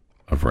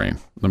rain.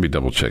 Let me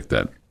double check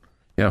that.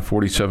 Yeah,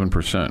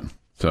 47%.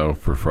 So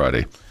for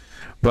Friday,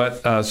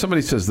 but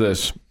somebody says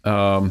this.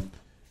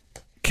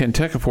 Can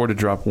Tech afford to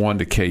drop 1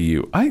 to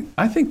KU?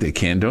 I think they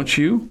can, don't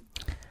you?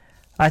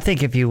 I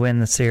think if you win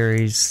the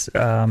series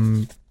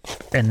and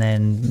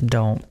then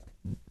don't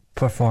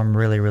perform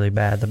really, really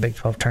bad the Big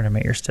 12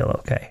 tournament, you're still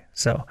okay.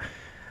 So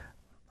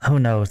who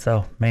knows,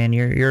 though? Man,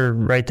 you're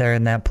right there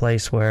in that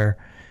place where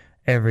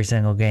every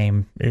single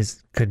game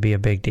could be a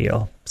big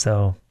deal.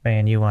 So,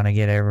 man, you want to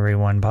get every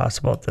one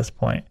possible at this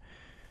point.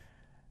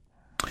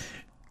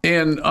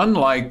 And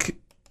unlike...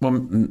 Well,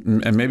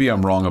 and maybe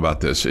I'm wrong about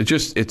this.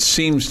 It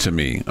seems to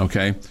me,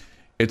 okay?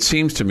 It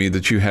seems to me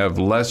that you have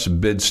less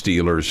bid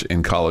stealers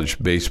in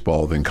college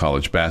baseball than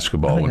college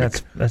basketball. I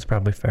think that's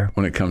probably fair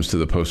when it comes to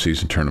the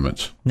postseason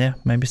tournaments. Yeah,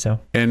 maybe so.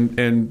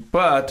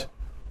 But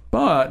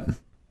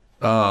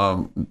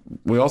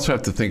we also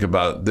have to think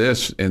about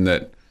this in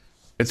that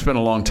it's been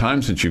a long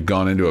time since you've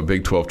gone into a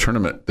Big 12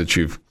 tournament that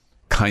you've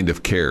kind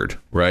of cared,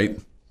 right?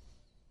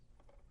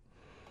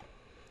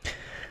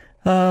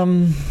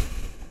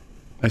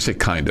 I say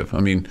kind of. I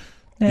mean,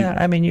 yeah.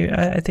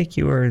 I think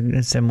you were in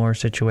a similar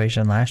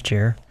situation last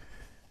year.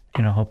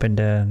 Hoping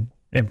to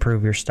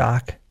improve your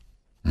stock.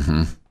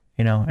 Mm-hmm.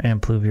 And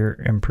improve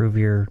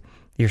your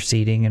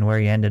seating and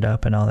where you ended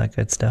up and all that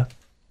good stuff.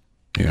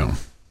 Yeah.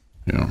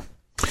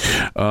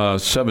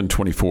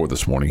 7:24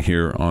 this morning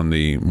here on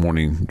the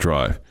morning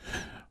drive.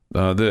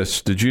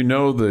 Did you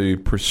know the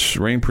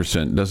rain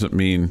percent doesn't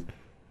mean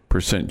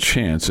percent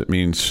chance? It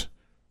means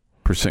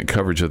percent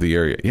coverage of the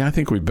area. Yeah, I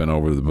think we've been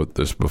over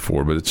this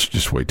before, but it's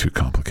just way too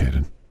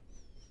complicated.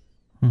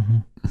 Mm-hmm.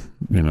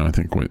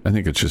 I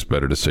think it's just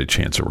better to say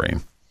chance of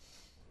rain.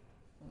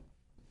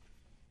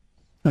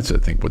 That's, I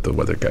think, what the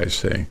weather guys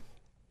say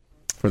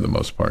for the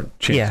most part.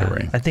 Chance of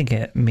rain. I think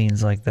it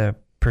means like the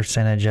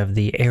percentage of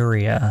the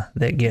area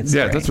that gets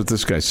rained. That's what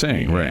this guy's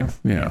saying, right?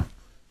 Yeah.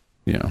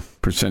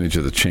 Percentage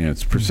of the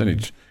chance,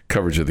 percentage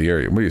coverage of the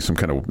area. What are you, some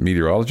kind of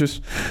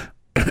meteorologist?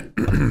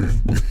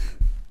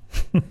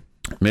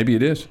 Maybe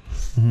it is.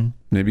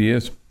 Maybe he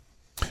is.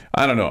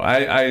 I don't know.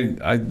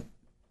 I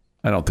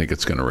don't think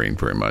it's going to rain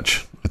very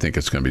much. I think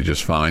it's going to be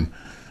just fine.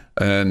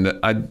 And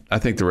I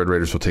think the Red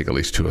Raiders will take at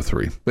least 2 or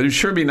 3. But it'd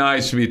sure be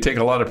nice if you take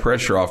a lot of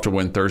pressure off to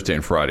win Thursday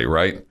and Friday,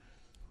 right?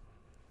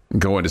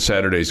 And go into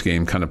Saturday's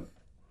game kind of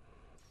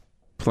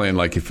playing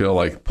like you feel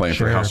like playing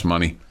for house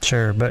money.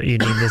 Sure, but you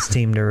need this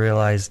team to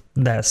realize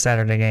that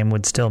Saturday game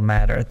would still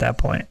matter at that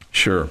point.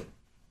 Sure.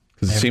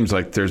 Because it seems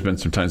like there's been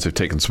some times they've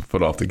taken some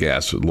foot off the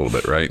gas a little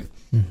bit, right?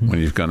 When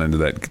you've gone into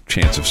that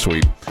chance of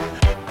sweep.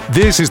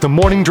 This is the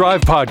Morning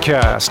Drive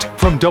Podcast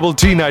from Double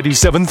T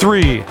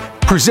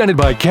 97.3, presented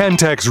by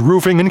Cantex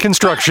Roofing and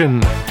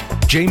Construction.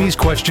 Jamie's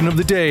question of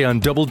the day on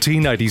Double T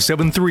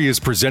 97.3 is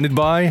presented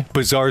by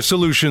Bizarre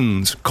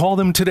Solutions. Call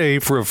them today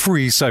for a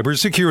free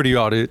cybersecurity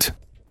audit.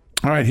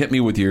 All right, hit me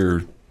with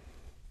your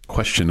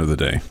question of the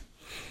day.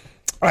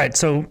 All right,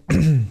 so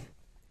I'm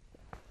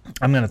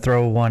going to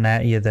throw one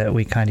at you that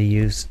we kind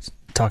of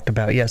talked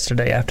about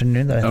yesterday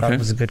afternoon that I thought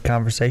was a good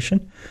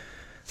conversation.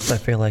 So I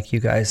feel like you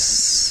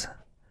guys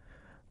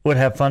would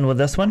have fun with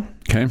this one.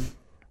 Okay.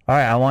 All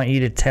right, I want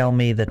you to tell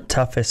me the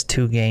toughest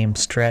 2-game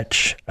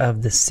stretch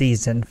of the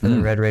season for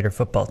the Red Raider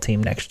football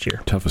team next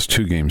year. Toughest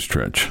 2-game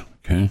stretch.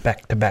 Okay.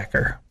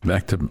 Back-to-backer.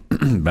 Back to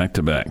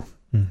back.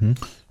 All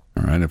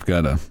right, I've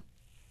got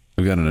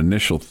an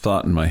initial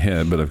thought in my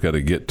head, but I've got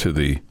to get to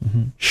the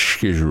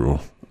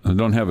schedule. I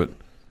don't have it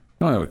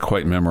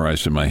quite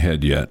memorized in my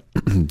head yet.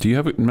 Do you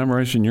have it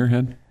memorized in your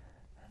head?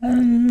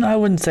 I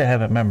wouldn't say I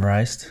have it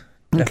memorized.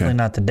 Definitely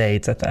not the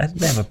dates. I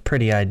have a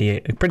pretty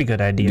good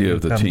idea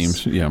of the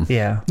teams.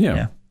 Yeah.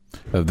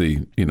 Of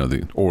the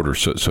the order,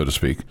 so to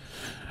speak.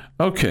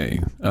 Okay.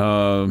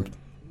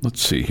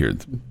 Let's see here.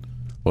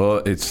 Well,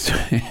 it's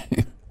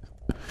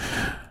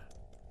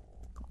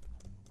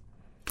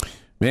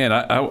man.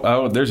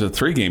 I there's a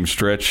 3-game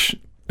stretch.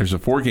 There's a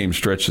 4-game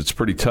stretch that's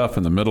pretty tough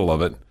in the middle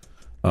of it.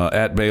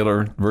 At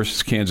Baylor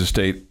versus Kansas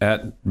State,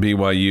 at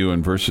BYU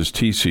and versus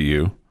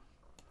TCU.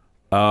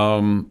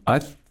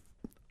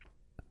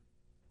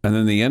 And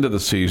then the end of the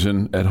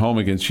season at home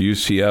against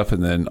UCF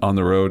and then on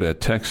the road at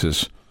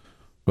Texas.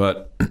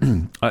 But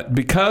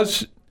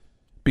because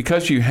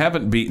you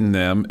haven't beaten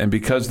them and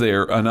because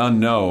they're an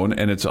unknown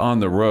and it's on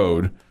the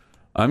road,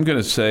 I'm going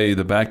to say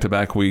the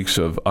back-to-back weeks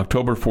of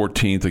October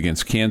 14th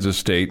against Kansas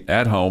State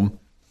at home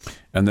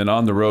and then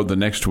on the road the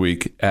next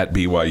week at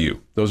BYU.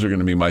 Those are going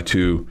to be my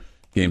 2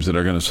 games that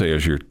are going to say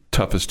as your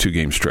toughest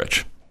 2-game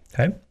stretch.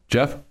 Okay.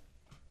 Jeff?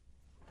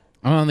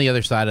 I'm on the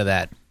other side of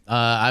that.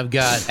 I've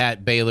got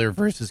at Baylor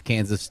versus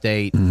Kansas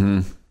State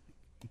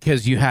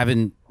because you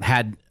didn't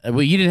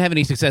have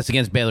any success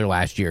against Baylor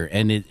last year,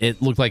 and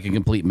it looked like a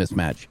complete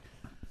mismatch.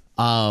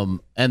 And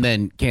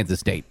then Kansas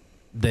State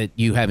that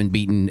you haven't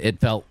beaten. It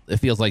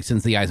feels like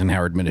since the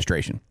Eisenhower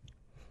administration.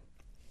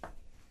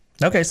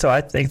 Okay, so I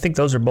think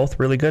those are both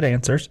really good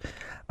answers.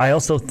 I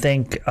also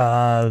think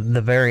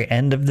the very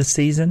end of the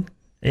season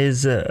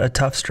is a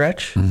tough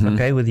stretch.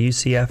 Okay, with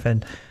UCF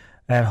and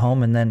at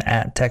home and then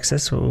at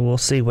Texas. We'll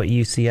see what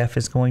UCF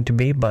is going to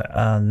be, but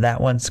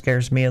that one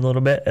scares me a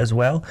little bit as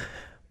well.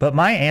 But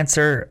my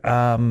answer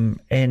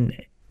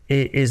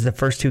is the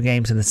first 2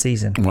 games of the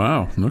season.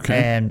 Wow,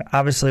 okay. And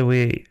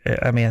obviously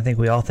I think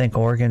we all think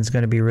Oregon's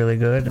going to be really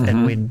good,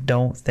 and we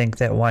don't think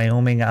that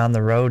Wyoming on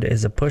the road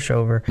is a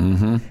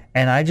pushover.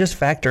 And I just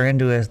factor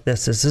into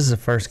this is the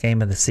first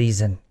game of the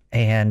season,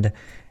 and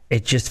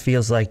it just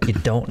feels like you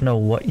don't know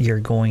what you're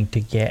going to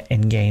get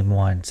in game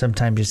 1.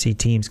 Sometimes you see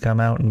teams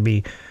come out and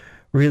be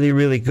really,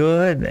 really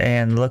good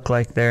and look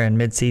like they're in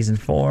midseason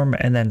form.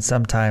 And then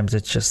sometimes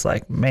it's just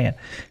like, man,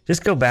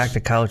 just go back to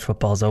college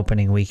football's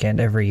opening weekend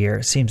every year.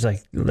 It seems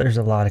like there's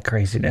a lot of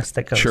craziness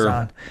that goes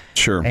on.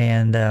 Sure.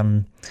 And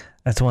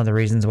that's one of the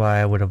reasons why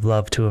I would have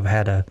loved to have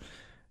had a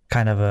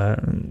kind of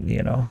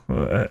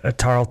a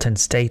Tarleton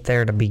State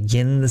there to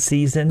begin the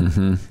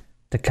season.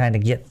 To kind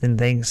of get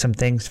some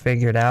things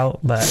figured out,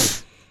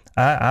 but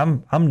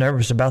I'm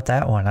nervous about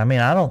that one. I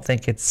mean, I don't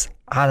think it's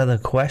out of the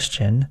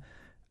question.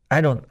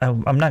 I'm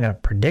not going to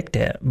predict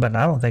it, but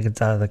I don't think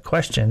it's out of the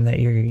question that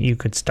you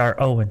could start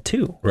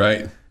 0-2.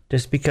 Right.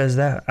 Just because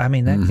that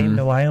game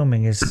to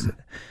Wyoming is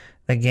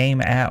the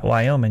game at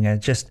Wyoming.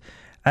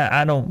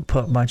 I don't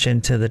put much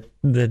into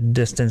the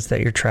distance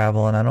that you're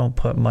traveling. I don't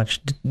put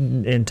much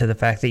into the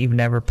fact that you've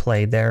never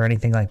played there or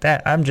anything like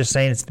that. I'm just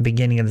saying it's the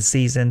beginning of the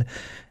season.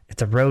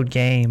 It's a road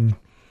game.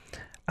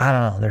 I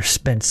don't know. There's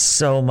been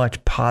so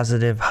much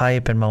positive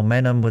hype and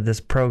momentum with this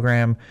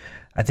program.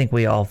 I think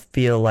we all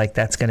feel like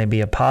that's going to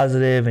be a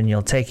positive, and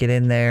you'll take it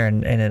in there,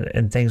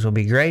 and things will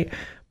be great.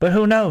 But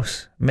who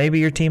knows? Maybe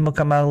your team will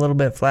come out a little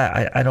bit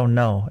flat. I don't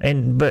know.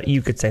 But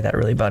you could say that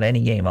really about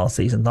any game all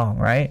season long,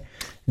 right?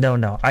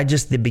 Don't know.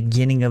 The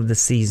beginning of the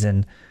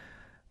season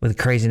with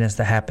the craziness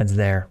that happens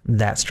there,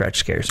 that stretch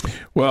scares me.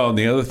 Well, and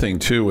the other thing,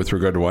 too, with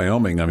regard to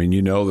Wyoming, I mean,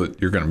 you know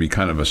that you're going to be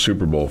kind of a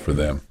Super Bowl for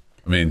them.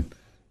 I mean,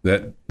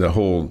 that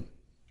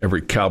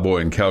every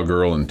cowboy and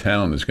cowgirl in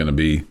town is going to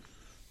be,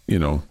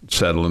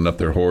 saddling up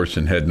their horse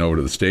and heading over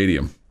to the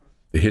stadium.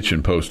 The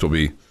hitching post will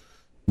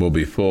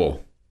be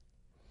full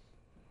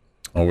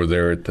over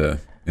there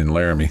in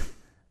Laramie.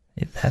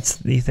 That's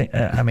the thing.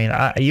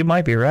 You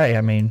might be right.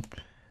 I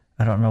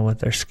don't know what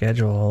their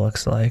schedule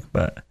looks like,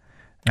 but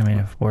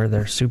if we're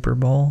their Super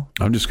Bowl,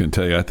 I'm just going to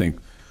tell you, I think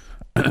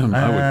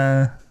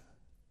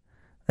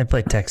they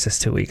play Texas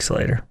 2 weeks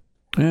later.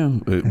 Yeah,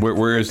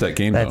 where is that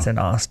game? That's in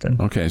Austin.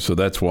 Okay, so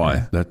that's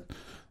why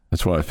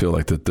that's why I feel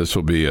like that this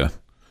will be a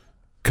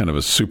kind of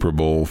a Super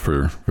Bowl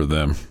for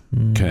them.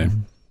 Okay,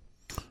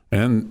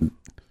 and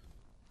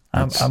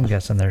I'm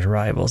guessing there's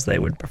rivals they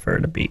would prefer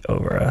to beat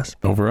over us.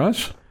 Over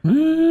us?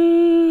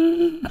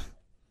 You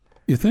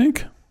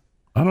think?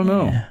 I don't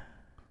know. Yeah.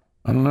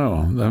 I don't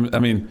know. I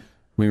mean,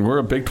 we're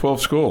a Big 12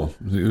 school.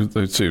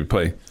 Let's see, we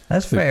play.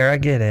 That's fair. I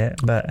get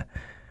it, but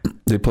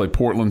they play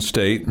Portland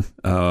State,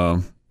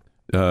 Jonah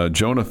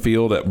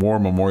Field at War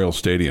Memorial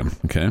Stadium.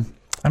 Okay,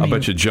 I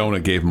bet you Jonah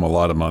gave them a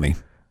lot of money.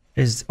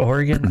 Is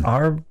Oregon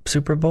our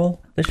Super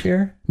Bowl this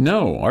year?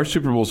 No, our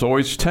Super Bowl is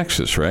always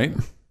Texas, right?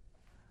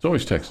 It's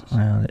always Texas.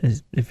 Well,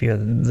 if you're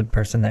the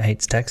person that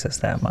hates Texas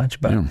that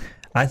much, but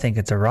I think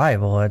it's a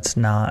rival. It's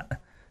not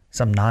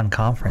some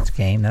non-conference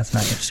game. That's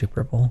not your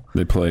Super Bowl.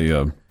 They play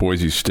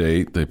Boise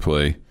State. They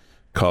play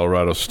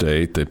Colorado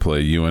State. They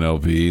play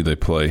UNLV. They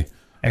play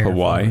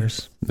Hawaii.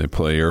 Force. They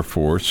play Air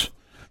Force.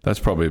 That's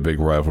probably a big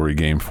rivalry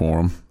game for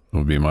them.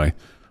 Would be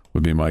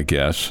my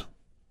guess.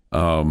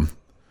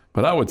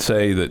 But I would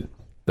say that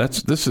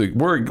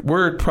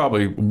we're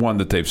probably one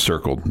that they've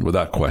circled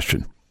without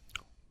question,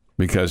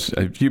 because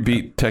if you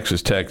beat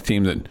Texas Tech,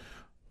 team that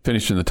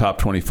finished in the top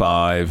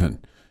 25, and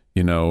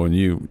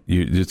and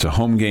it's a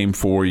home game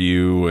for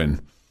you,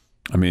 and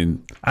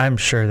I'm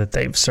sure that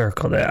they've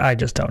circled it. I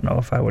just don't know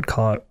if I would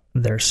call it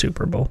their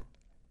Super Bowl.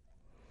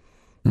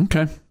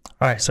 Okay.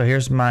 All right, so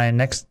here's my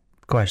next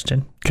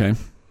question. Okay.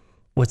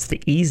 What's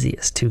the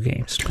easiest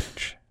 2-game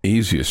stretch?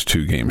 Easiest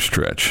 2-game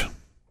stretch.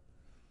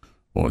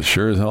 Well, it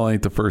sure as hell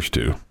ain't the first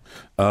two.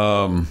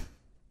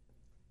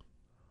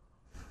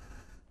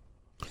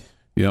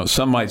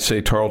 Some might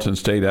say Tarleton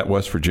State at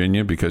West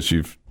Virginia because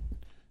you've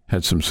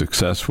had some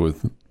success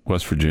with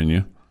West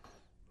Virginia.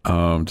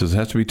 Does it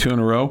have to be 2 in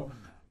a row?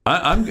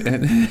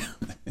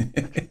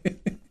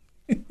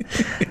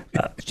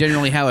 It's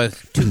generally how a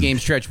 2-game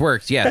stretch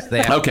works. Yes,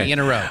 they have to be in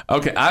a row.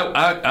 Okay,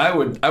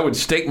 I would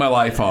stake my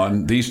life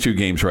on these 2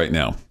 games right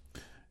now,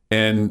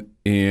 and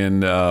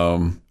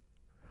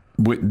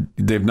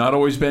they've not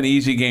always been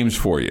easy games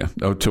for you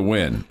to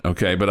win.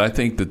 Okay, but I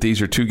think that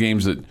these are 2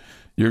 games that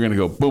you're going to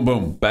go boom,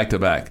 boom, back to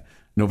back.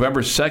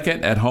 November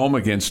 2nd at home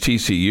against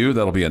TCU.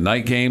 That'll be a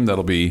night game.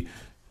 That'll be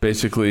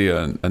basically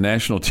a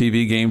national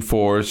TV game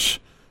for us.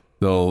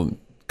 They'll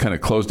kind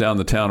of close down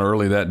the town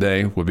early that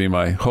day, would be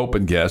my hope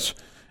and guess.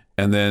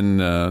 And then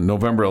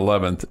November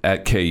 11th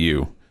at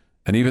KU.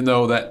 And even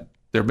though that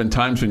there have been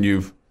times when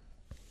you've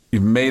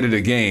made it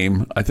a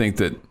game, I think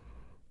that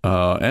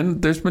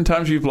and there's been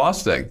times you've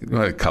lost that.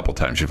 Well, a couple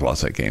times you've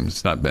lost that game.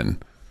 It's not been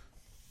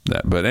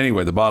that. But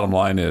anyway, the bottom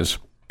line is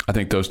I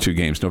think those 2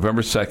 games,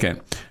 November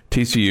 2nd,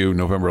 TCU,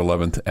 November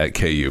 11th at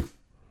KU.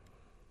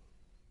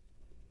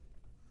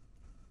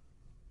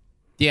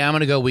 Yeah, I'm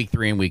going to go week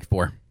 3 and week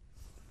 4.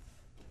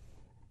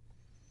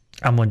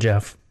 I'm with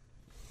Jeff.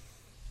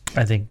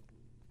 I think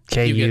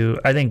KU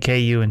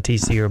and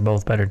TCU are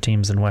both better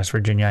teams than West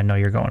Virginia. I know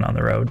you're going on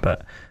the road,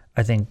 but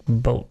I think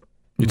both.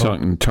 You're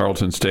talking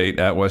Tarleton State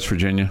at West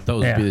Virginia?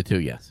 Those would be the 2,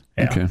 yes.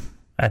 Yeah. Okay.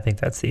 I think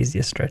that's the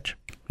easiest stretch.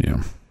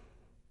 Yeah.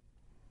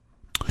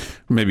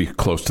 Maybe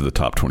close to the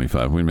top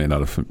 25. We may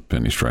not have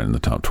finished right in the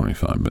top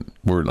 25, but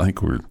I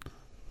think we're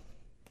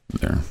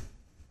there.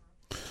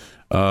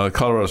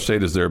 Colorado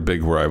State is their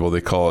big rival. They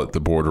call it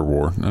the border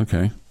war.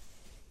 Okay.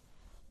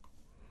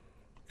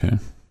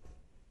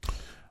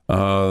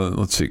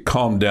 Let's see.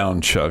 Calm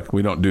down, Chuck.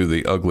 We don't do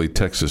the ugly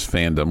Texas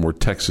fandom. We're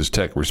Texas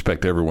Tech.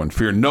 Respect everyone.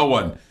 Fear no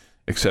one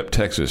except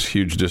Texas.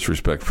 Huge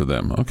disrespect for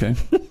them. Okay.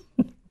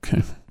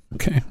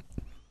 Okay.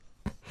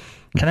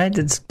 Can I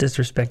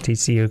disrespect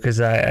TCU?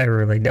 Because I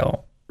really don't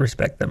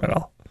respect them at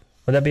all.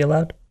 Would that be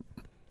allowed?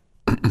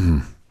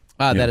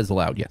 That is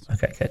allowed, yes.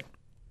 Okay,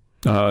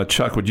 good.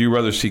 Chuck, would you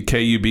rather see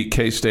KU beat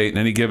K-State in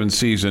any given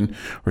season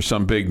or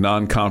some big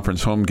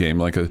non-conference home game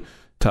like a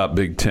top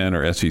Big Ten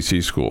or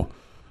SEC school?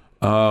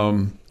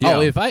 Oh,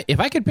 if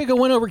I could pick a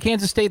win over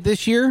Kansas State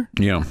this year,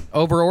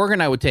 over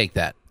Oregon, I would take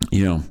that.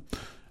 Yeah.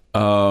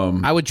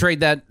 I would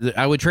trade that.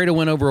 I would trade a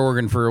win over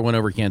Oregon for a win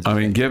over Kansas State. I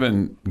mean,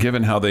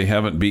 given how they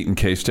haven't beaten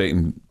K-State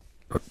in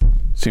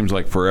seems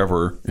like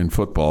forever in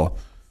football,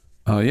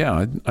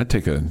 I'd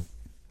take a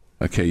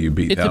KU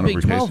beat down over K-State.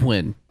 It's a Big 12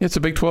 win. It's a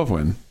Big 12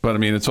 win, but I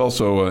mean, it's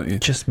also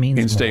it just means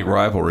in-state more.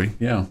 rivalry.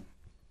 Yeah.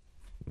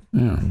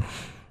 Mm-hmm.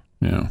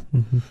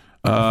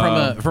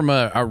 From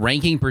a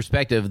ranking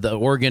perspective, the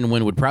Oregon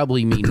win would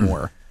probably mean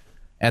more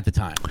at the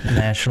time.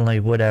 Nationally,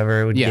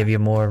 whatever, it would give you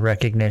more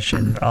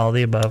recognition, all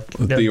the above.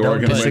 The don't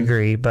Oregon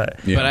disagree, win?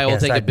 but I will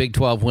take a Big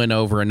 12 win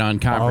over a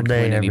non-conference all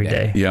day, win any every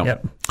day. Yeah.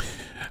 Yep.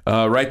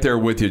 Right there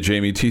with you,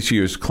 Jamie.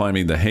 TCU is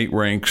climbing the hate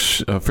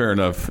ranks. Fair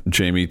enough,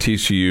 Jamie.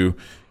 TCU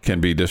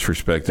can be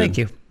disrespected. Thank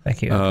you. I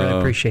really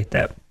appreciate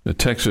that.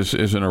 Texas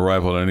isn't a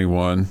rival to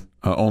anyone.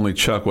 Only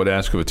Chuck would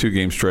ask if a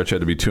 2-game stretch had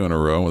to be 2 in a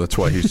row. That's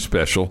why he's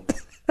special.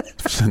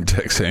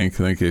 Syntax Hank.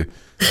 Thank you,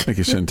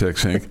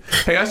 Syntax Hank.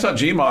 Hey, I saw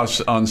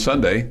G-Moss on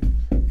Sunday.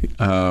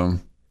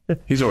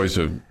 He's always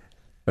a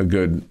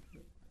good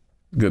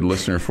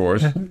listener for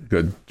us.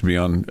 Good to be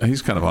on.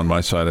 He's kind of on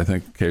my side, I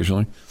think,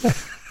 occasionally.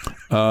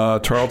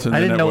 Tarleton. I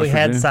didn't know we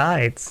had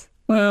sides.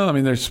 Well, I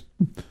mean, there's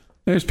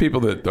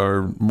people that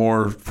are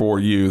more for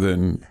you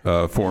than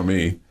for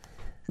me.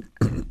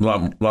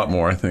 A lot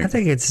more, I think. I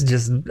think it's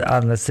just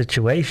on the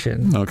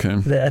situation. Okay.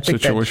 I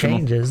think that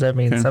changes. I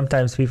mean,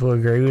 sometimes people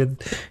agree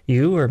with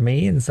you or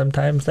me, and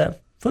sometimes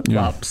that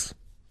flip-flops.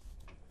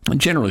 Yeah.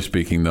 Generally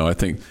speaking, though, I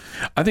think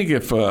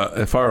if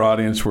our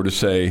audience were to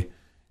say,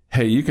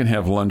 hey, you can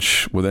have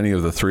lunch with any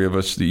of the three of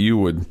us, that you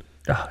would...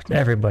 Oh,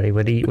 everybody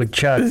would eat with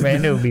Chuck,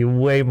 man. It would be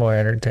way more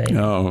entertaining.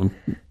 Oh,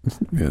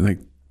 I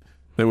think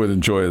they would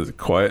enjoy a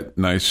quiet,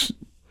 nice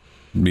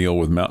meal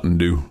with Mountain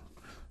Dew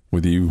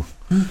with you.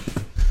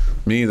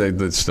 Me, they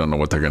just don't know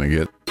what they're going to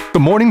get. The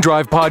Morning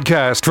Drive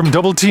podcast from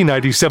Double T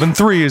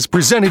 97.3 is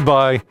presented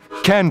by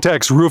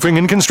Cantex Roofing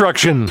and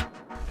Construction.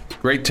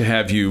 Great to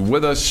have you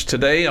with us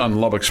today on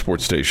Lubbock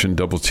Sports Station,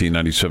 Double T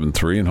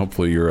 97.3, and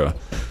hopefully you're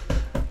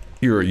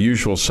a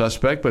usual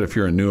suspect, but if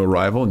you're a new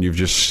arrival and you've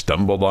just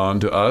stumbled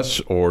onto us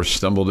or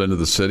stumbled into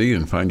the city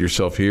and find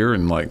yourself here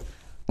and like,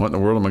 what in the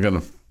world am I going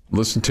to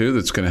listen to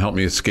that's going to help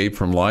me escape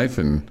from life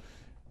and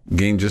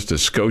gain just a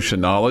skosh of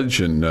knowledge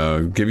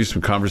and give you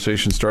some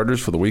conversation starters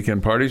for the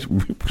weekend parties?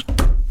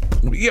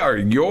 We are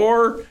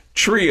your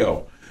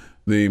trio.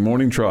 The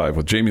Morning Drive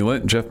with Jamie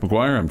Lent and Jeff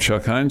McGuire. I'm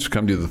Chuck Heinz,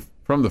 come to you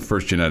from the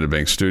First United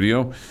Bank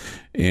studio.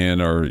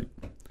 And our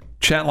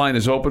chat line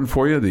is open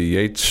for you, the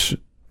Yates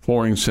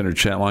Flooring Center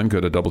chat line.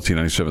 Go to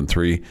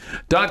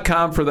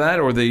doublet973.com for that,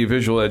 or the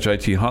Visual Edge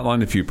IT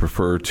hotline if you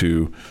prefer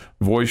to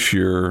voice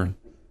your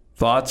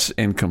thoughts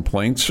and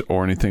complaints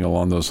or anything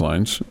along those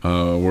lines.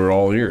 We're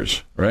all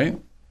ears, right?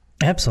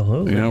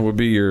 Absolutely. We'll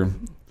be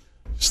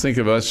just think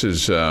of us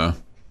as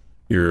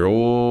your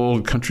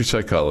old country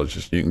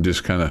psychologist. You can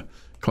just kind of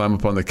climb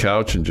up on the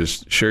couch and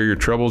just share your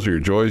troubles or your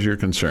joys, your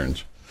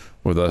concerns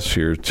with us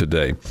here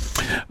today.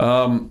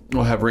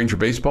 We'll have Ranger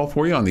baseball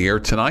for you on the air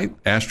tonight.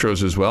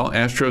 Astros as well.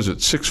 Astros at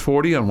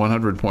 6:40 on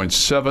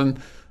 100.7.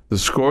 The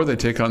Score. They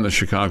take on the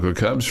Chicago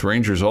Cubs.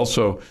 Rangers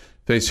also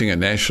facing a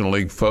National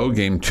League foe,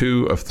 game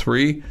 2 of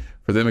 3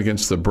 for them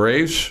against the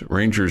Braves.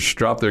 Rangers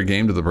dropped their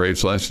game to the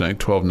Braves last night,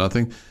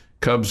 12-0.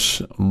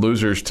 Cubs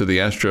losers to the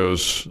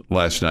Astros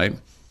last night.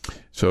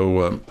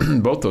 So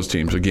both those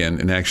teams, again,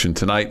 in action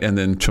tonight and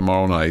then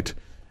tomorrow night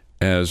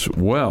as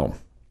well.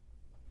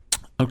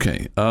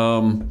 Okay.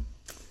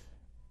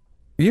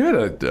 You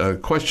had a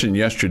question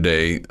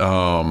yesterday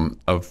of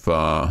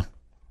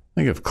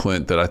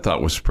Clint that I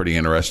thought was pretty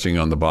interesting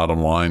on the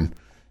bottom line,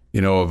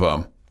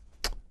 of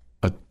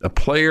a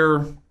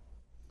player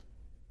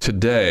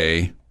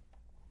today,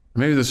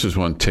 maybe this is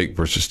one take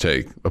versus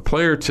take. A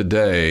player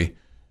today,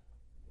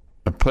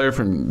 a player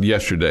from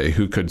yesterday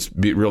who could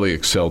really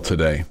excel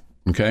today,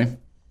 okay?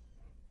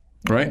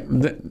 Right?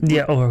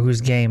 Yeah, or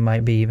whose game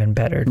might be even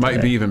better today.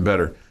 Might be even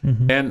better.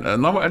 Mm-hmm. And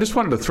I just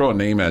wanted to throw a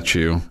name at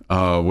you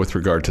with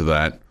regard to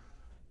that,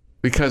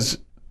 because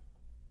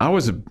I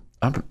was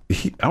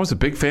a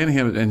big fan of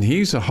him, and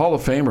he's a Hall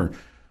of Famer,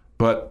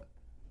 but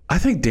I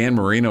think Dan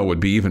Marino would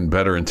be even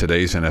better in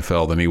today's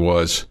NFL than he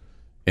was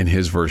in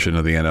his version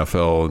of the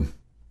NFL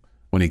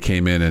when he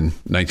came in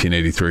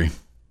 1983.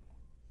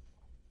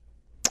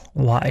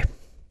 Why?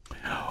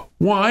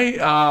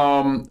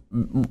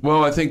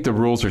 Well, I think the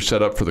rules are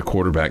set up for the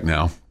quarterback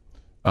now.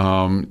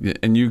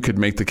 And you could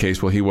make the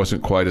case, well, he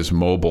wasn't quite as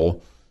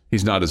mobile.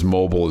 He's not as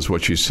mobile as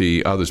what you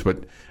see others.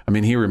 But, I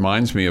mean, he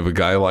reminds me of a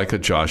guy like a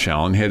Josh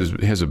Allen. He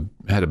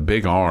had a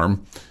big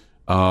arm.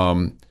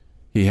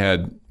 He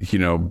had,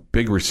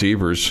 big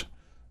receivers.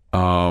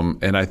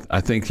 And I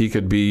think he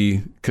could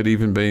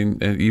even be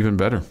even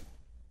better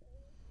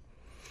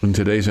in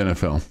today's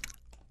NFL.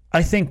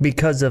 I think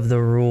because of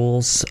the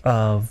rules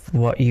of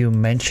what you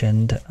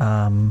mentioned,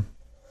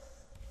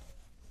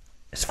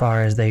 as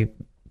far as they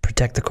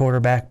protect the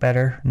quarterback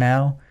better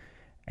now,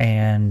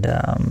 and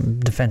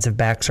defensive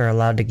backs are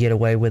allowed to get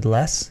away with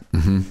less.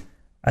 Mm-hmm.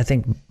 I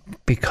think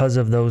because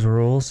of those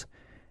rules,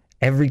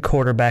 every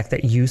quarterback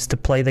that used to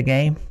play the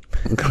game,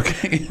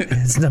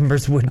 his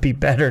numbers would be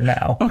better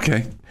now.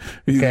 Okay.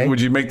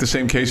 Would you make the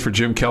same case for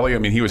Jim Kelly? I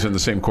mean, he was in the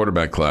same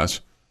quarterback class.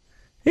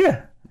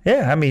 Yeah.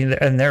 Yeah, I mean,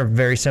 and they're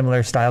very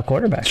similar style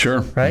quarterbacks.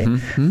 Sure. Right?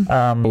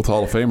 Mm-hmm. Both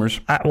Hall of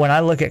Famers. When I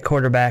look at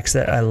quarterbacks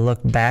that I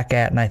look back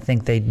at and I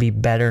think they'd be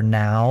better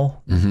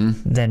now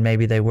than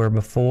maybe they were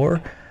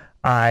before,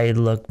 I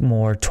look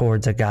more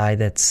towards a guy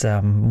that's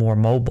more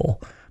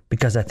mobile,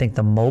 because I think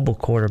the mobile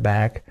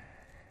quarterback,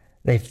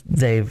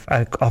 they've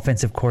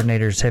offensive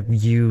coordinators have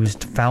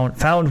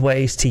found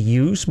ways to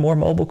use more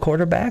mobile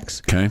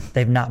quarterbacks. Okay.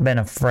 They've not been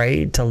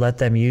afraid to let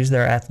them use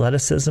their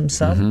athleticism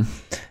some.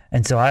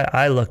 And so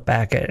I look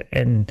back at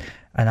and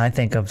I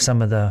think of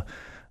some of the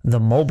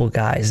mobile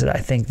guys that I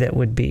think that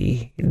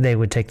they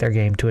would take their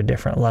game to a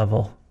different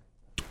level.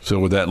 So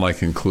would that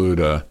like include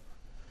I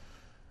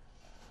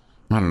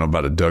don't know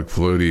about a Doug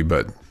Flutie,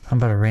 but how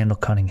about a Randall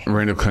Cunningham?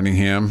 Randall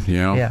Cunningham,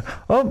 yeah. Yeah.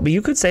 Oh, but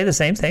you could say the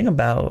same thing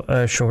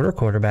about shorter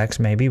quarterbacks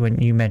maybe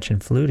when you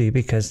mentioned Flutie,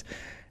 because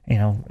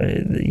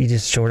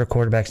shorter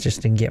quarterbacks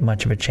just didn't get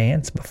much of a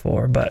chance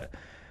before. But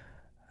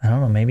I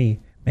don't know, maybe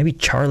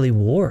Charlie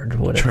Ward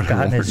would have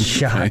gotten his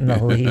shot in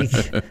the league.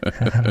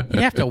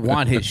 You have to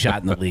want his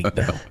shot in the league,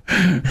 though.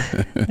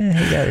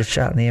 He got his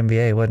shot in the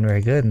NBA. It wasn't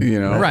very good.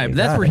 Right, but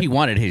that's where he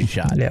wanted his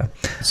shot. Yeah.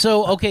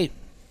 So, okay,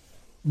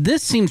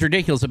 this seems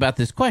ridiculous about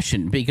this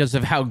question because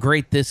of how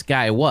great this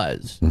guy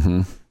was.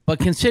 Mm-hmm. But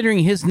considering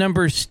his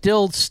numbers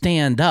still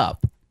stand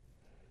up,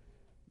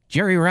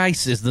 Jerry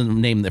Rice is the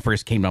name that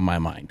first came to my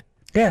mind.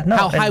 Yeah, no.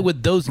 How high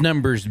would those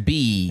numbers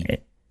be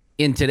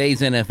in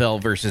today's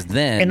NFL versus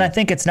then? And I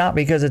think it's not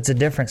because it's a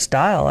different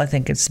style. I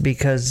think it's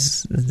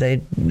because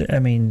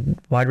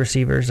wide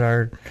receivers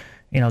are,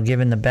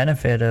 given the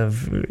benefit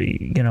of,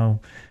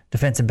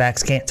 defensive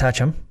backs can't touch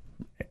them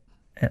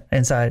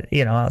inside,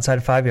 outside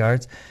of 5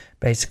 yards,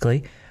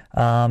 basically.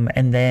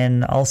 And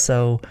then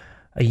also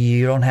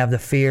you don't have the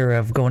fear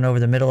of going over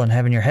the middle and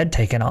having your head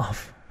taken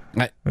off.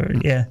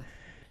 Yeah.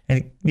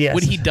 And, yes.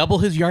 Would he double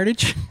his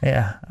yardage?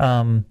 Yeah.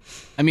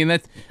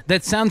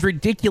 That sounds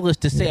ridiculous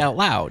to say out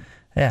loud.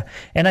 Yeah.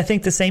 And I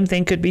think the same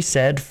thing could be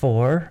said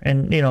for,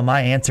 and,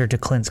 my answer to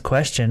Clint's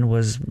question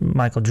was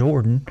Michael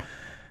Jordan,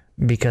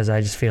 because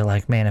I just feel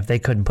like, man, if they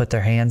couldn't put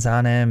their hands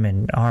on him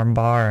and arm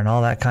bar and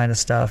all that kind of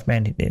stuff,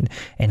 man,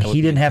 and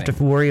he didn't have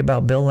to worry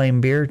about Bill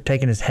Laimbeer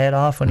taking his head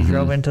off when he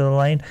drove into the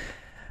lane,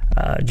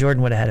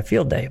 Jordan would have had a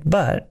field day.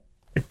 But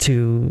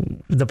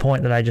to the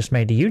point that I just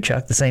made to you,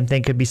 Chuck, the same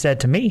thing could be said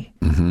to me.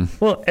 Mm-hmm.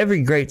 Well,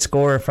 every great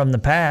scorer from the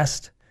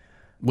past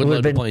would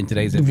love to play in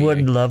today's NBA.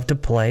 Would love to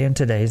play in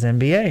today's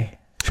NBA.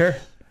 Sure.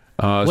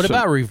 What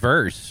about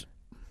reverse?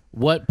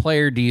 What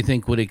player do you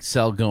think would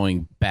excel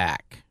going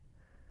back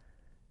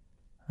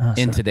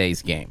in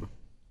today's game?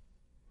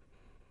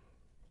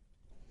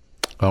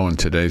 Oh, in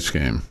today's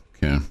game,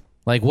 yeah.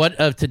 Like, what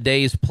of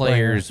today's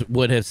players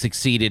would have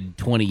succeeded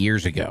 20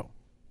 years ago?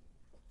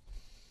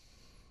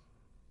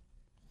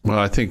 Well,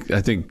 I think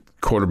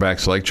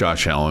quarterbacks like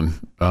Josh Allen,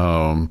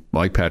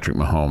 like Patrick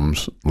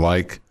Mahomes,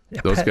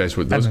 those guys.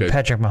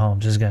 Patrick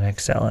Mahomes is going to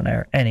excel in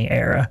any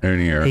era.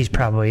 Any era. He's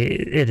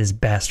probably at his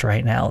best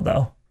right now,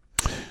 though,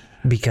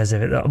 because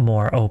of it,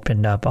 more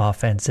opened up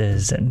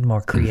offenses and more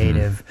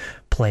creative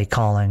play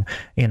calling.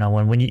 Patrick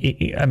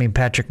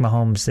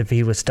Mahomes, if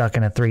he was stuck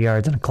in a 3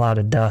 yards in a cloud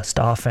of dust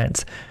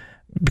offense,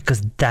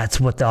 because that's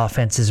what the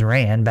offenses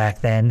ran back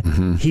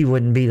then, he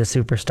wouldn't be the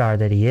superstar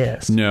that he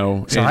is.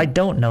 No. So I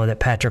don't know that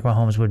Patrick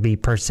Mahomes would be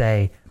per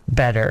se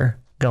better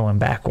going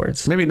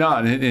backwards. Maybe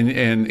not.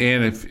 And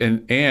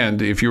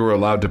if you were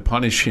allowed to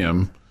punish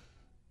him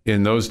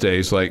in those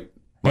days, like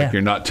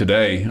you're not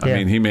today, I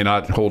mean, he may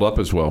not hold up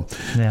as well.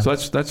 Yeah. So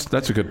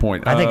that's a good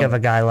point. I think of a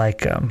guy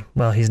like,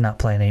 he's not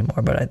playing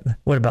anymore, but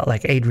what about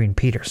like Adrian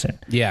Peterson?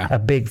 Yeah. A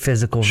big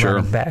physical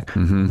running back.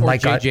 Mm-hmm. Or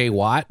J.J.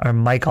 Watt. Or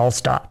Mike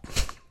Allstott.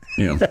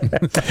 Yeah.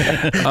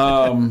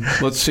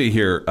 Let's see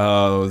here.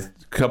 A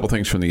couple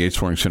things from the 8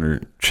 Scoring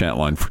Center chat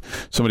line.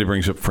 Somebody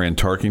brings up Fran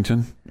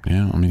Tarkington.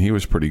 Yeah, I mean, he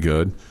was pretty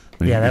good.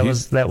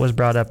 That was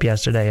brought up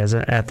yesterday as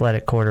an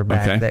athletic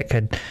quarterback that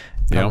could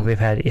probably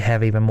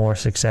have even more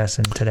success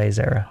in today's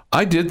era.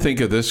 I did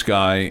think of this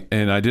guy,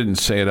 and I didn't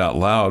say it out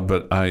loud,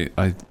 but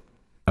I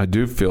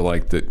do feel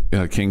like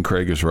that King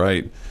Craig is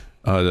right.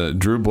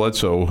 Drew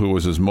Bledsoe, who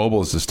was as mobile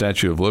as the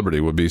Statue of Liberty,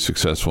 would be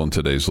successful in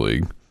today's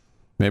league.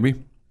 Maybe.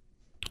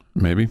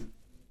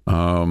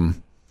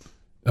 And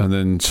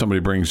then somebody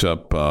brings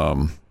up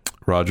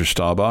Roger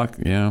Staubach.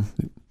 Yeah.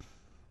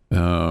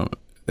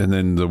 And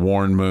then the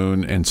Warren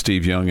Moon and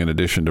Steve Young, in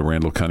addition to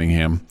Randall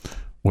Cunningham,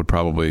 would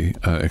probably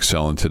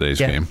excel in today's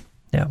game.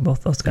 Yeah,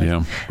 both those guys.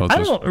 Yeah,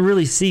 I don't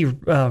really see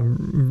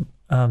Warren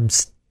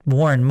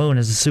Moon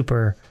as a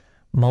super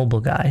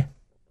mobile guy.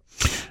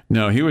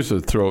 No, he was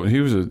a throw. He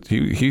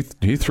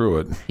threw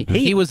it.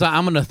 He was.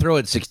 I'm going to throw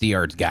it 60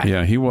 yards guy.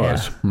 Yeah, he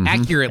was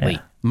accurately,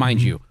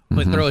 mind you,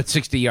 but throw it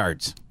 60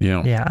 yards.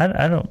 Yeah. Yeah,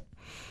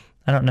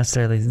 I don't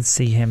necessarily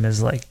see him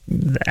as like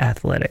the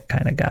athletic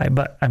kind of guy,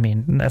 but I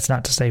mean, that's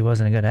not to say he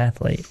wasn't a good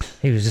athlete.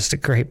 He was just a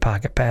great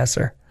pocket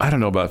passer. I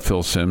don't know about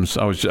Phil Simms.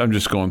 I'm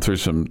just going through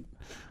some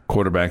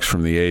quarterbacks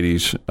from the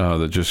 80s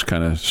that just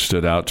kind of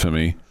stood out to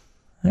me.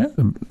 Yeah.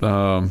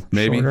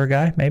 Maybe. Shorter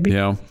guy, maybe.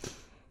 Yeah.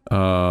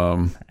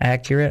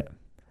 Accurate.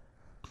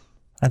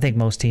 I think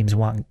most teams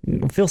want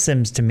Phil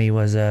Simms. To me, he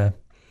was a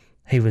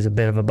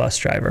bit of a bus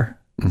driver.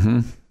 Mm-hmm.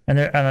 And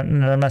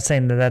I'm not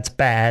saying that that's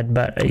bad,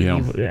 but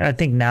I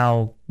think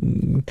now,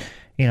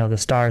 the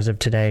stars of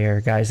today are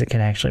guys that can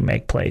actually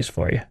make plays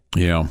for you.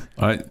 Yeah.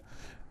 I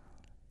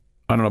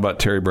don't know about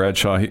Terry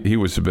Bradshaw. He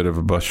was a bit of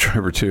a bus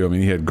driver, too. I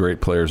mean, he had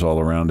great players all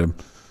around him.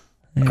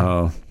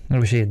 Yeah. I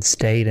wish he had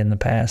stayed in the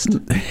past.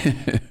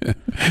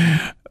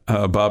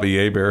 Bobby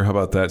Hebert, how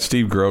about that?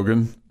 Steve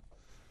Grogan.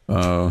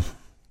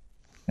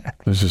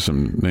 This is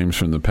some names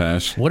from the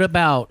past. What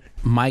about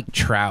Mike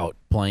Trout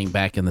playing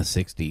back in the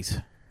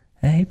 60s?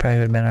 He probably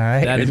would have been all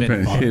right. That'd have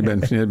been fun.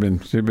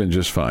 He'd been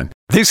just fine.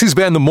 This has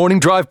been the Morning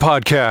Drive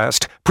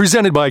Podcast,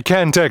 presented by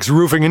Cantex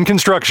Roofing and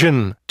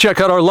Construction. Check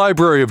out our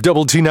library of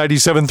Double T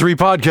 97.3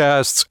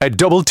 podcasts at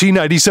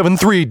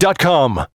doublet97.3.com.